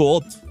middle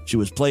school. She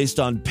was placed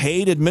on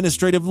paid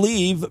administrative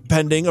leave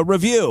pending a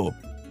review.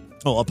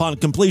 Upon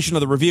completion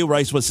of the review,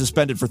 Rice was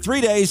suspended for 3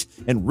 days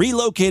and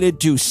relocated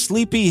to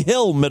Sleepy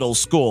Hill Middle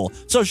School.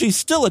 So she's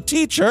still a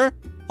teacher.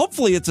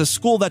 Hopefully it's a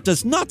school that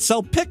does not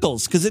sell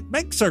pickles, because it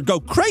makes her go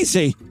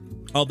crazy.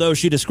 Although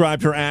she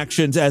described her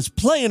actions as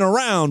playing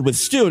around with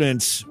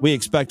students, we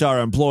expect our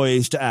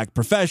employees to act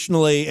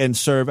professionally and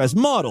serve as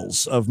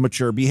models of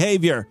mature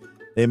behavior.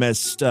 They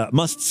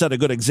must set a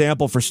good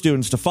example for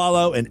students to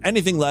follow, and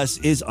anything less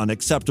is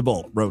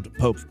unacceptable, wrote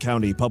Polk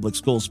County Public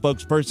School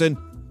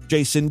spokesperson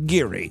Jason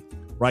Geary.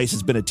 Rice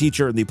has been a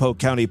teacher in the Polk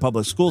County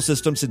Public School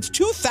System since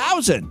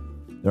 2000.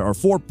 There are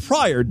 4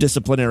 prior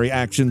disciplinary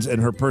actions in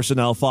her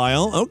personnel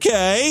file.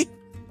 Okay.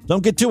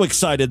 Don't get too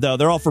excited, though.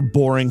 They're all for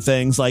boring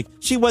things like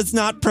she was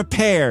not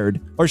prepared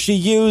or she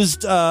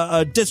used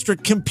a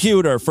district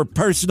computer for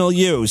personal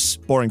use.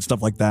 Boring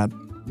stuff like that.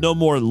 No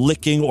more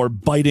licking or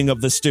biting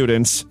of the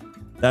students.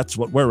 That's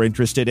what we're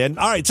interested in.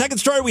 All right, second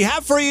story we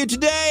have for you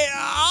today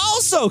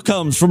also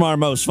comes from our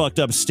most fucked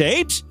up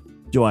state.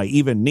 Do I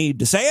even need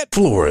to say it?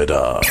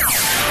 Florida,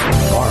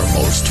 our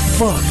most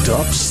fucked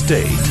up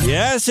state.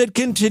 Yes, it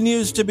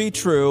continues to be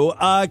true.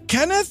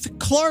 Kenneth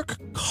Clark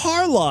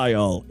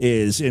Carlisle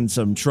is in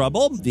some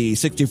trouble. The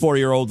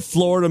 64-year-old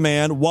Florida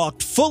man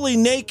walked fully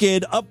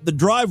naked up the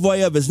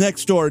driveway of his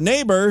next-door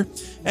neighbor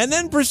and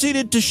then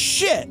proceeded to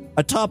shit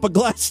atop a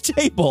glass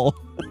table.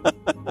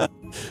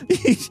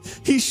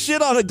 He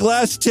shit on a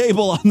glass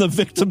table on the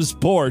victim's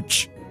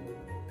porch.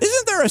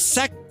 Isn't there a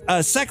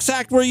sex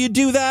act where you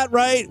do that,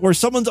 right? Where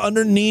someone's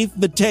underneath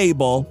the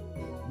table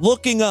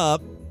looking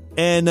up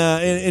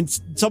and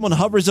someone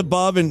hovers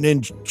above and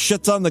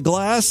shits on the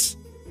glass?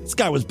 This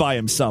guy was by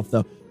himself,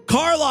 though.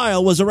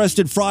 Carlisle was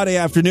arrested Friday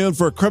afternoon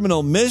for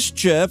criminal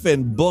mischief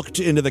and booked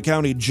into the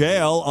county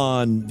jail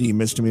on the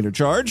misdemeanor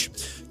charge.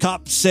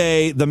 Cops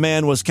say the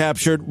man was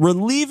captured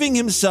relieving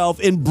himself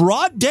in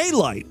broad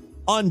daylight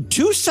on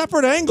 2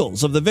 separate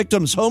angles of the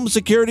victim's home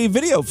security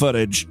video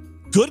footage.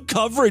 Good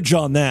coverage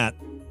on that.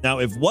 Now,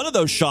 if one of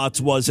those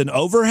shots was an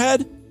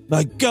overhead,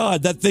 my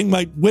God, that thing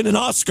might win an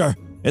Oscar.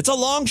 It's a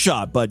long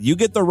shot, but you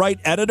get the right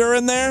editor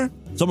in there,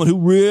 someone who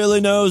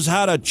really knows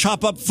how to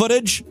chop up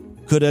footage,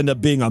 could end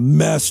up being a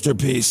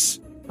masterpiece.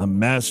 A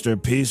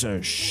masterpiece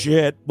of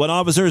shit. When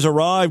officers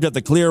arrived at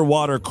the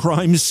Clearwater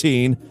crime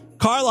scene,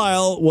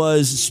 Carlisle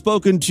was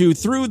spoken to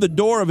through the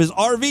door of his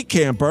RV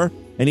camper,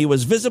 and he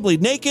was visibly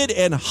naked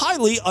and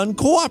highly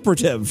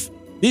uncooperative.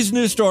 These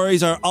news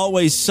stories are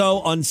always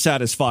so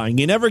unsatisfying.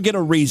 You never get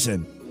a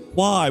reason.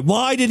 Why?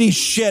 Why did he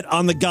shit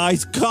on the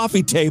guy's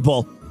coffee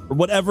table or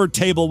whatever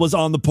table was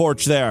on the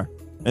porch there?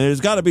 And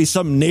there's got to be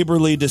some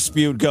neighborly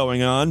dispute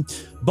going on.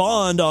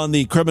 Bond on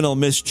the criminal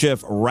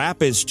mischief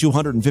rap is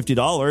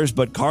 $250,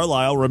 but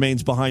Carlisle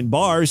remains behind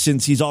bars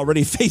since he's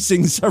already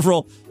facing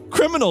several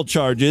criminal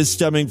charges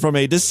stemming from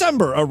a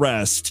December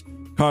arrest.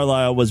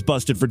 Carlisle was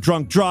busted for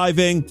drunk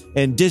driving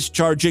and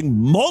discharging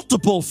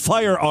multiple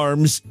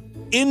firearms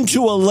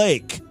into a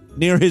lake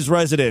near his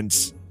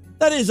residence.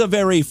 That is a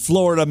very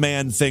Florida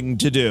man thing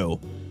to do.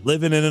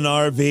 Living in an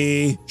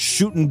RV,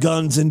 shooting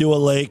guns into a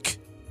lake,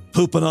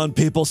 pooping on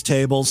people's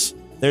tables.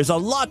 There's a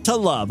lot to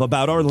love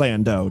about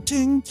Orlando.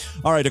 Ting.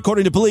 All right,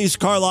 according to police,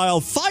 Carlisle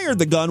fired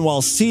the gun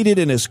while seated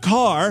in his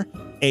car.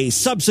 A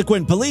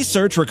subsequent police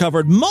search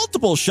recovered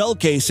multiple shell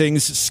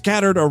casings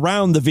scattered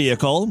around the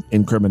vehicle,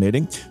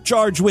 incriminating.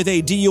 Charged with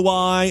a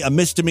DUI, a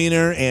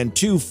misdemeanor, and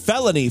 2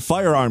 felony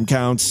firearm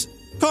counts,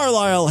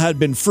 Carlisle had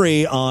been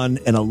free on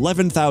an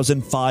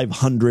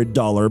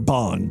 $11,500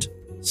 bond.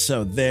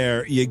 So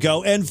there you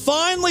go. And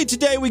finally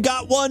today we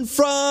got one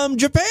from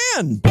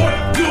Japan.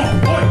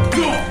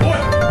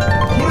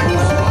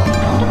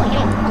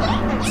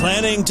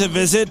 Planning to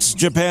visit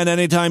Japan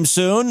anytime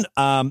soon?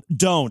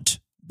 Don't.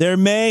 There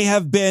may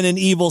have been an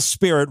evil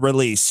spirit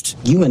released.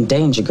 You in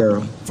danger,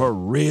 girl. For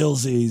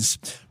realsies.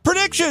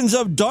 Predictions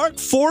of dark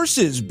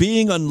forces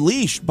being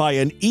unleashed by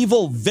an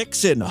evil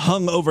vixen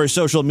hung over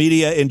social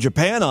media in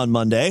Japan on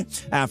Monday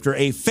after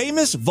a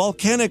famous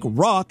volcanic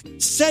rock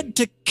said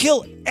to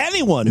kill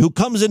anyone who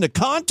comes into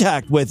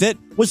contact with it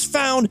was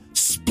found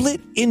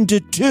split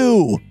into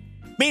 2,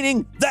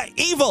 meaning the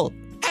evil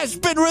has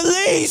been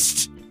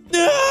released.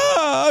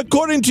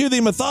 According to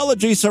the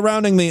mythology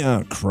surrounding the,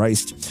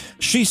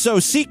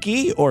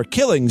 Shisoseki, or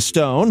killing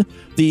stone,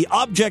 the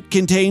object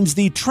contains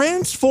the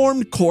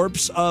transformed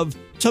corpse of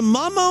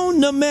Tamamo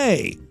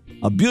Name,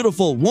 a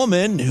beautiful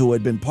woman who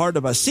had been part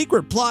of a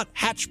secret plot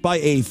hatched by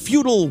a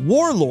feudal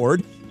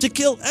warlord to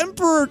kill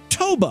Emperor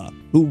Toba,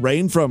 who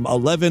reigned from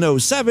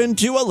 1107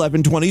 to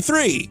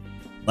 1123.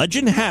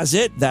 Legend has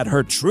it that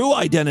her true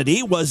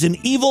identity was an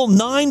evil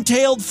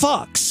nine-tailed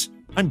fox.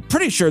 I'm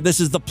pretty sure this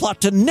is the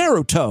plot to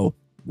Naruto.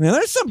 Now,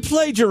 there's some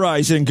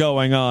plagiarizing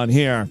going on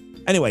here.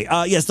 Anyway,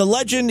 yes, the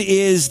legend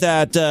is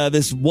that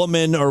this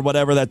woman or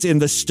whatever that's in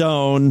the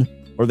stone,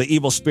 or the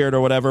evil spirit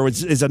or whatever,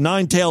 is a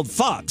nine-tailed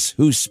fox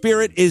whose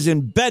spirit is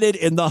embedded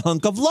in the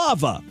hunk of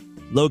lava,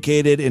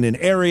 located in an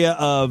area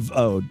of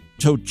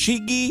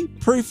Tochigi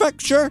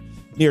Prefecture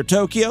near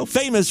Tokyo,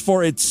 famous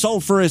for its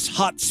sulfurous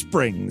hot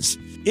springs.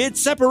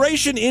 Its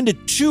separation into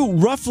two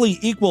roughly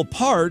equal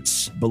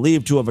parts,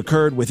 believed to have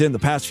occurred within the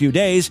past few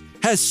days,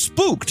 has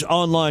spooked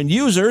online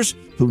users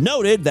who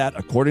noted that,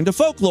 according to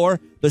folklore,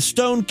 the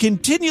stone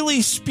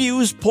continually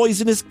spews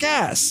poisonous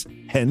gas,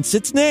 hence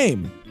its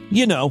name.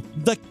 You know,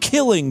 the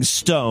killing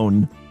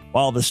stone.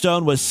 While the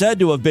stone was said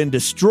to have been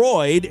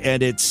destroyed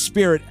and its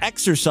spirit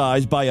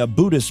exorcised by a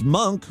Buddhist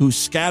monk who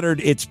scattered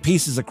its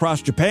pieces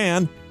across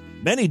Japan,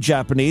 many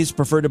Japanese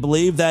prefer to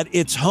believe that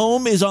its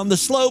home is on the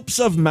slopes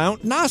of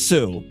Mount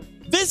Nasu.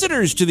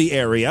 Visitors to the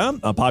area,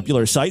 a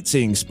popular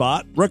sightseeing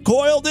spot,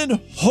 recoiled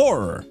in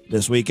horror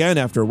this weekend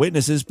after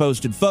witnesses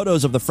posted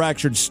photos of the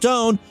fractured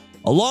stone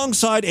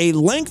alongside a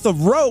length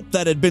of rope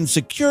that had been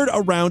secured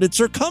around its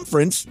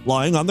circumference,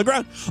 lying on the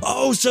ground.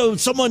 Oh, so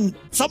someone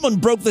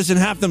broke this in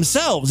half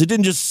themselves. It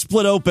didn't just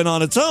split open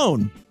on its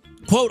own.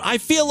 Quote, "I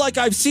feel like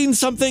I've seen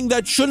something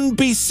that shouldn't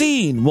be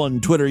seen,"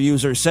 one Twitter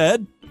user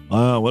said.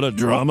 Wow, what a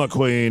drama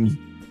queen.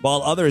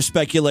 While others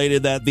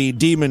speculated that the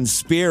demon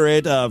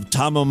spirit of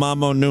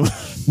Tamamo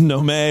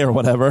Name or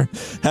whatever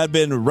had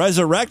been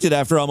resurrected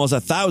after almost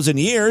 1,000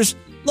 years,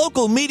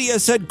 local media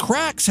said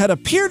cracks had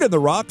appeared in the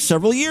rock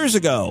several years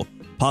ago,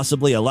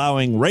 possibly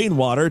allowing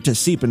rainwater to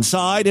seep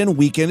inside and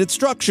weaken its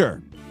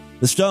structure.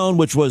 The stone,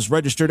 which was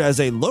registered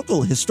as a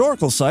local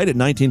historical site in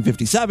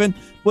 1957,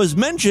 was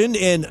mentioned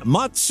in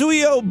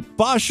Matsuyo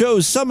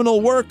Basho's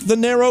seminal work, The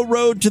Narrow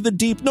Road to the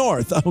Deep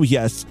North. Oh,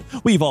 yes,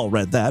 we've all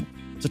read that.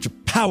 Such a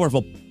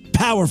powerful,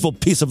 powerful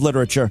piece of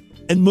literature.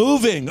 And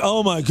moving.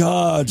 Oh, my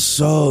God,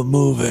 so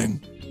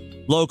moving.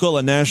 Local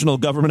and national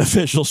government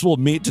officials will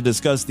meet to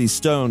discuss the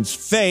stone's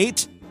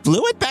fate.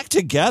 Glue it back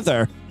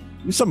together.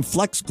 Use some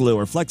flex glue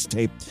or flex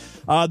tape.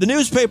 The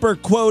newspaper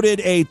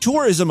quoted a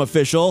tourism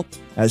official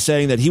as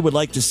saying that he would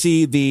like to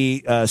see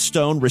the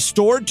stone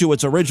restored to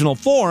its original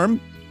form,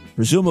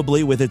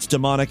 presumably with its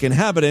demonic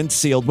inhabitants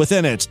sealed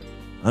within it.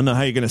 I don't know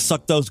how you're going to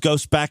suck those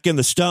ghosts back in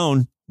the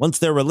stone. Once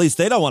they're released,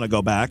 they don't want to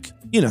go back.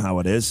 You know how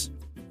it is.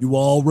 You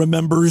all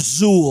remember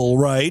Zool,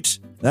 right?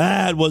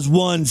 That was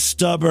one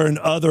stubborn,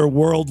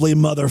 otherworldly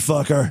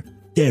motherfucker.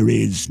 There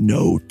is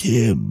no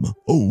Tim,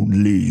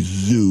 only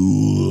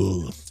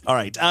Zool. All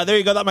right, there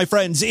you go. That, my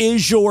friends,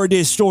 is your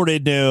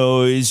Distorted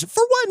News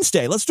for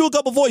Wednesday. Let's do a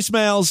couple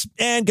voicemails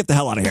and get the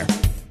hell out of here.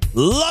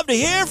 Love to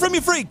hear from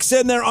you freaks,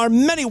 and there are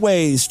many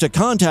ways to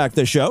contact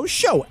the show.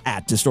 Show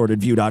at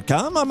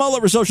DistortedView.com. I'm all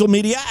over social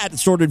media at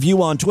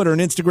DistortedView on Twitter and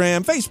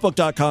Instagram,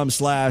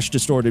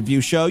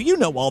 Facebook.com/DistortedViewShow. You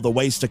know all the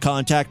ways to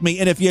contact me,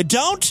 and if you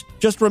don't,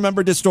 just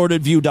remember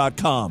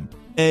DistortedView.com.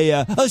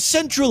 A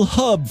central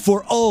hub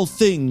for all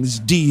things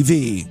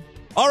DV.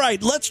 All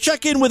right, let's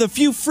check in with a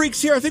few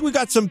freaks here. I think we've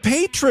got some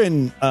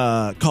patron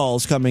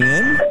calls coming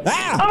in.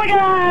 Oh my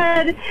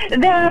God!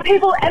 There are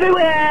people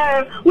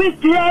everywhere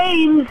with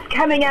flames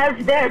coming out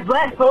of their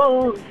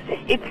buttholes.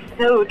 It's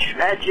so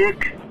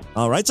tragic.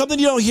 All right, something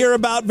you don't hear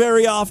about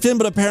very often,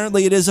 but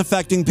apparently it is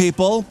affecting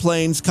people.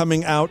 Planes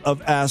coming out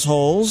of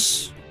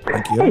assholes.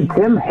 Thank you. Hey,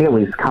 Tim,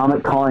 Haley's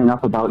Comet calling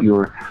up about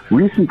your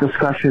recent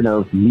discussion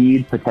of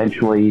Mead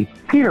potentially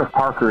Peter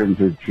Parker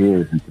into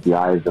jizz into the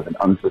eyes of an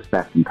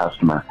unsuspecting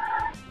customer.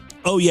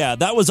 Oh, yeah,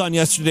 that was on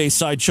yesterday's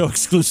Sideshow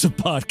exclusive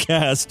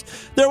podcast.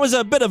 There was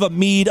a bit of a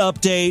Mead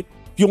update.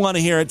 If you want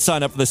to hear it,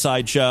 sign up for the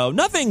Sideshow.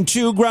 Nothing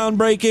too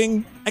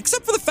groundbreaking,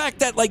 except for the fact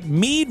that, like,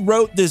 Mead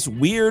wrote this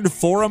weird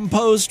forum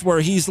post where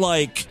he's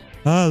like,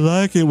 I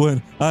like it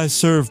when I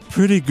serve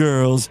pretty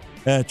girls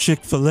at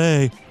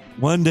Chick-fil-A.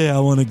 One day I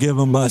want to give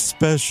them my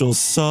special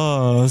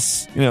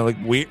sauce. You know, like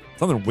weird,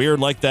 something weird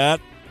like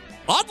that.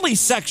 Oddly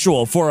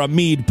sexual for a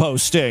Mead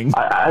posting.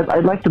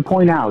 I'd like to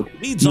point out,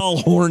 Mead's all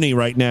horny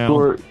right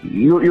now.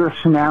 Your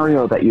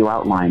scenario that you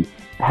outlined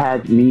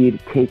had Mead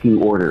taking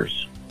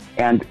orders.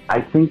 And I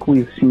think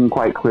we've seen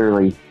quite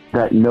clearly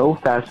that no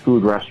fast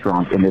food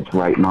restaurant in its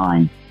right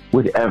mind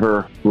would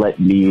ever let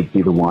Mead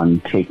be the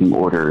one taking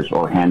orders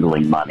or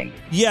handling money.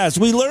 Yes,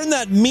 we learned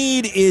that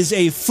Mead is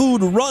a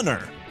food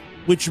runner,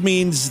 which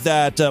means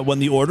that when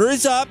the order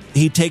is up,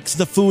 he takes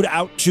the food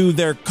out to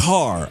their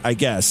car, I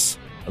guess.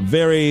 A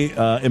very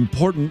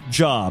important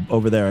job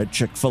over there at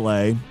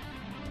Chick-fil-A.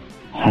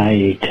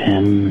 Hi,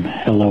 Tim.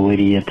 Hello,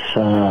 idiots.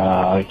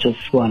 I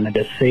just wanted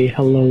to say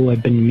hello.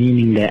 I've been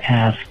meaning to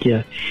ask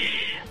you.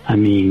 I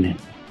mean,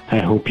 I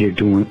hope you're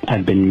doing...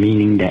 I've been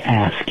meaning to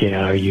ask you,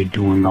 are you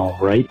doing all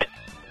right?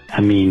 I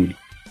mean,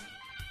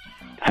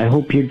 I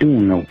hope you're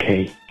doing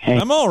okay. Hey.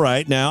 I'm all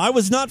right now. I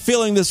was not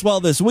feeling this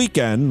well this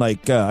weekend.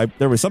 Like,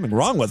 there was something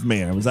wrong with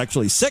me. I was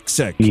actually sick.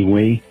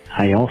 Anyway,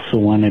 I also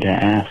wanted to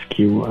ask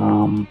you,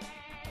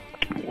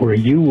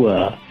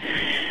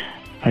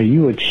 are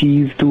you a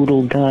cheese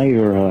doodle guy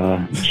or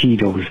a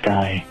Cheetos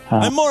guy?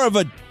 I'm more of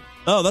a...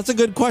 Oh, that's a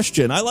good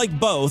question. I like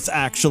both,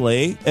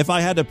 actually. If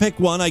I had to pick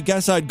one, I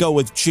guess I'd go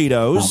with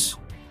Cheetos.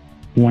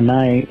 When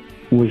I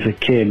was a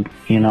kid,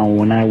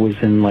 when I was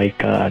in,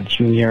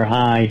 junior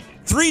high...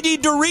 3D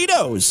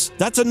Doritos.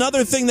 That's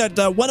another thing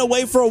that went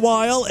away for a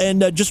while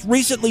and just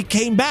recently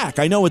came back.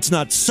 I know it's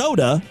not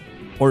soda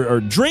or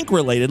drink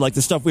related like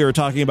the stuff we were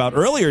talking about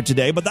earlier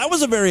today, but that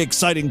was a very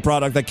exciting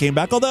product that came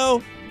back,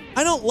 although...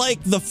 I don't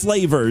like the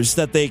flavors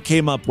that they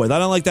came up with. I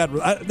don't like that.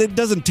 It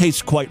doesn't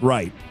taste quite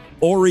right.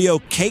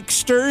 Oreo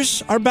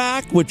Cakesters are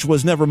back, which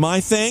was never my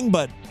thing,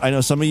 but I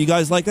know some of you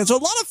guys like that. So a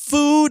lot of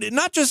food,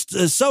 not just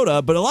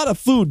soda, but a lot of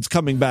food's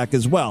coming back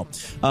as well.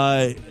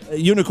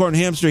 Unicorn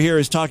Hamster here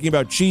is talking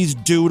about cheese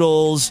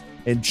doodles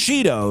and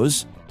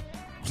Cheetos.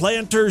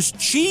 Planters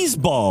Cheese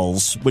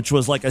Balls, which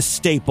was like a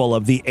staple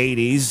of the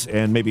 80s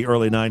and maybe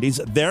early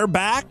 90s. They're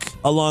back,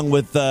 along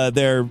with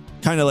their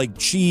kind of like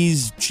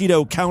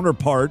Cheeto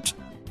counterpart.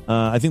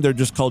 I think they're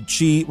just called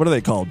what are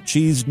they called?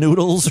 Cheese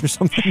Noodles or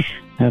something?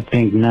 I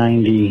think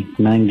 90,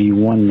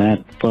 91,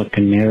 that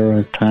fucking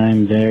era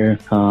time there.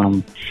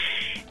 I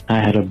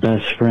had a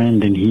best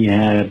friend and he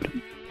had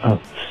a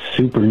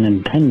Super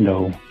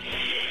Nintendo.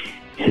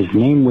 His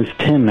name was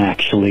Tim,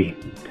 actually.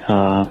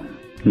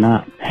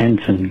 Not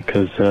Henson,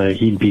 because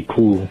he'd be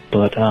cool,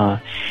 but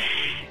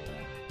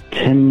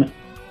Tim,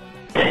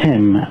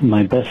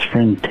 my best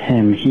friend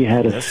Tim, he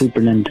had a Super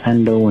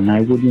Nintendo, and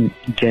I wouldn't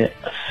get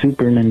a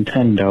Super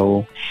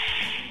Nintendo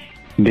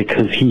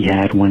because he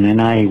had one,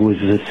 and I was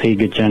a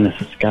Sega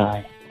Genesis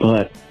guy.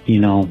 But,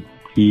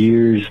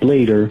 years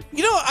later...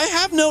 I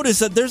have noticed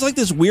that there's like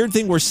this weird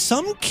thing where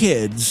some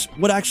kids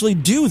would actually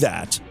do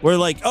that, where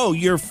like, oh,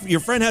 your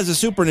friend has a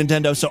Super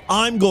Nintendo, so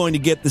I'm going to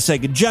get the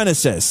Sega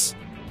Genesis.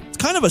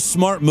 Kind of a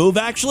smart move,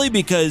 actually,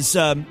 because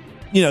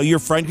your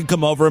friend could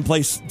come over and play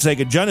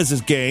Sega Genesis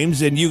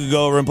games and you could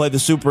go over and play the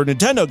Super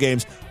Nintendo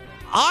games.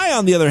 I,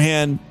 on the other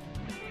hand,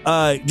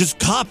 just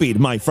copied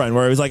my friend,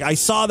 where it was like, I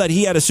saw that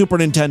he had a Super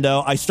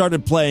Nintendo, I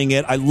started playing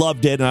it, I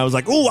loved it, and I was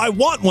like, oh, I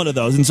want one of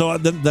those. And so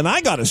then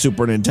I got a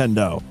Super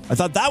Nintendo. I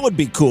thought that would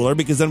be cooler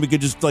because then we could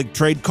just like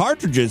trade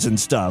cartridges and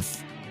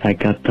stuff. I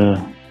got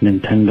the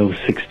Nintendo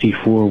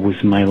 64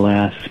 was my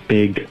last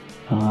big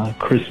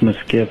Christmas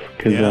gift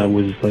because I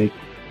was like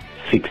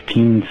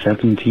 16,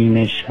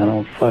 17-ish. I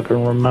don't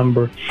fucking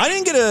remember. I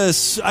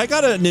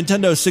got a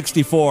Nintendo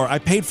 64. I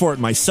paid for it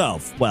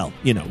myself. Well,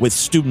 with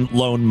student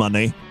loan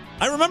money.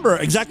 I remember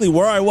exactly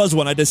where I was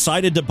when I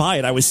decided to buy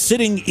it. I was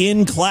sitting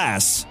in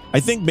class.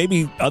 I think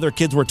maybe other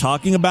kids were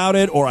talking about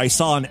it, or I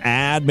saw an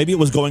ad. Maybe it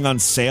was going on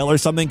sale or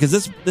something, because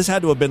this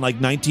had to have been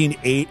like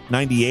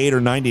 1998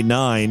 or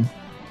 99.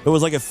 It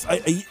was like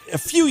a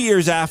few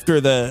years after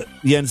the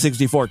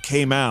N64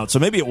 came out, so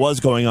maybe it was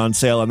going on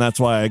sale, and that's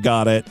why I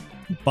got it.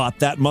 Bought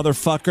that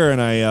motherfucker, and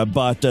I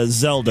bought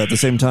Zelda at the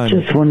same time.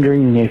 Just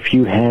wondering if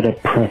you had a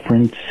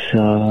preference,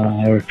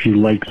 or if you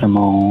like them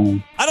all.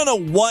 I don't know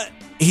what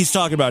he's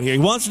talking about here. He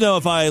wants to know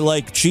if I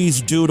like cheese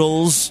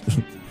doodles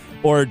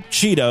or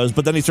Cheetos,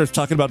 but then he starts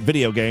talking about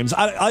video games.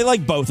 I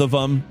like both of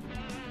them.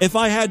 If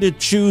I had to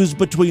choose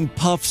between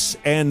Puffs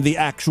and the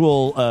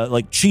actual,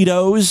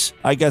 Cheetos,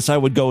 I guess I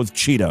would go with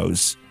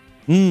Cheetos.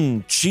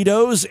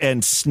 Cheetos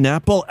and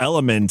Snapple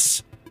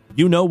Elements.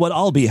 You know what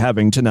I'll be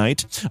having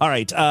tonight. All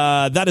right,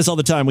 that is all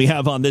the time we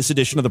have on this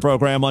edition of the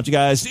program. I want you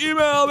guys to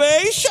email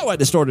me,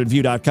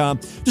 show@distortedview.com.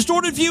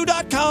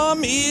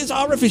 Distortedview.com is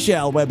our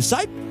official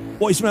website.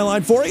 Voicemail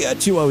line for you,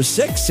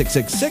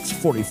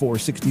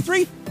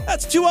 206-666-4463.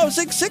 That's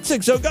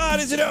 206-66. Oh, God,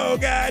 is it? Oh,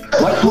 God.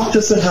 My book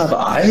doesn't have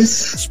eyes.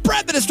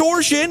 Spread the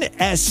distortion.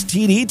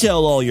 STD.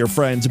 Tell all your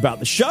friends about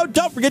the show.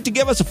 Don't forget to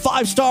give us a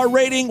 5-star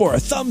rating or a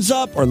thumbs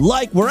up or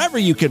like wherever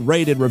you can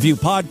rate and review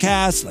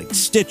podcasts like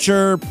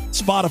Stitcher,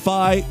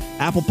 Spotify,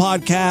 Apple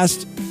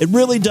Podcast. It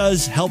really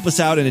does help us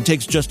out, and it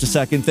takes just a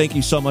second. Thank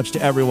you so much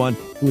to everyone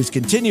who is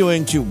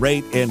continuing to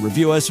rate and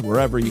review us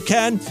wherever you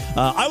can.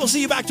 I will see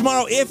you back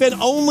tomorrow if and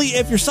only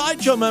if you're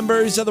Sideshow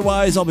members.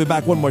 Otherwise, I'll be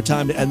back one more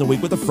time to end the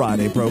week with a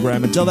Friday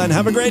program. Until then,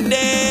 have a great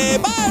day.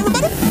 Bye,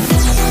 everybody.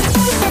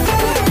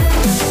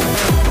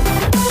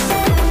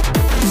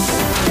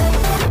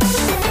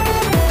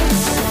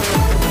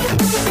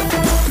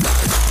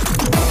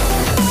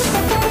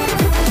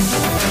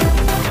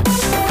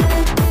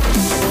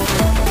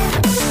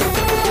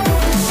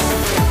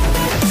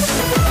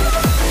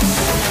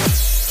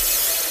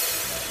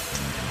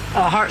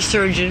 A heart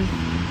surgeon.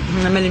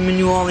 I met him in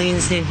New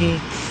Orleans, and he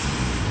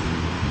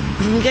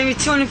gave me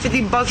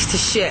 $250 to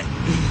shit.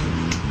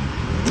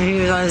 And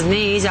he was on his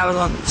knees. I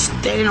was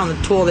standing on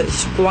the toilet,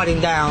 squatting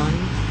down.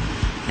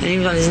 And he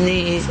was on his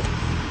knees.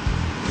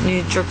 And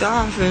he jerked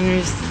off and he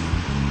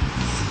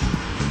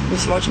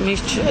was watching me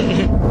shit.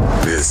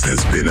 This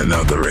has been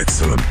another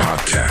excellent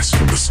podcast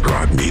from the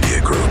Scribe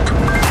Media Group.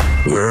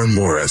 Learn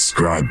more at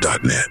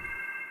scribe.net.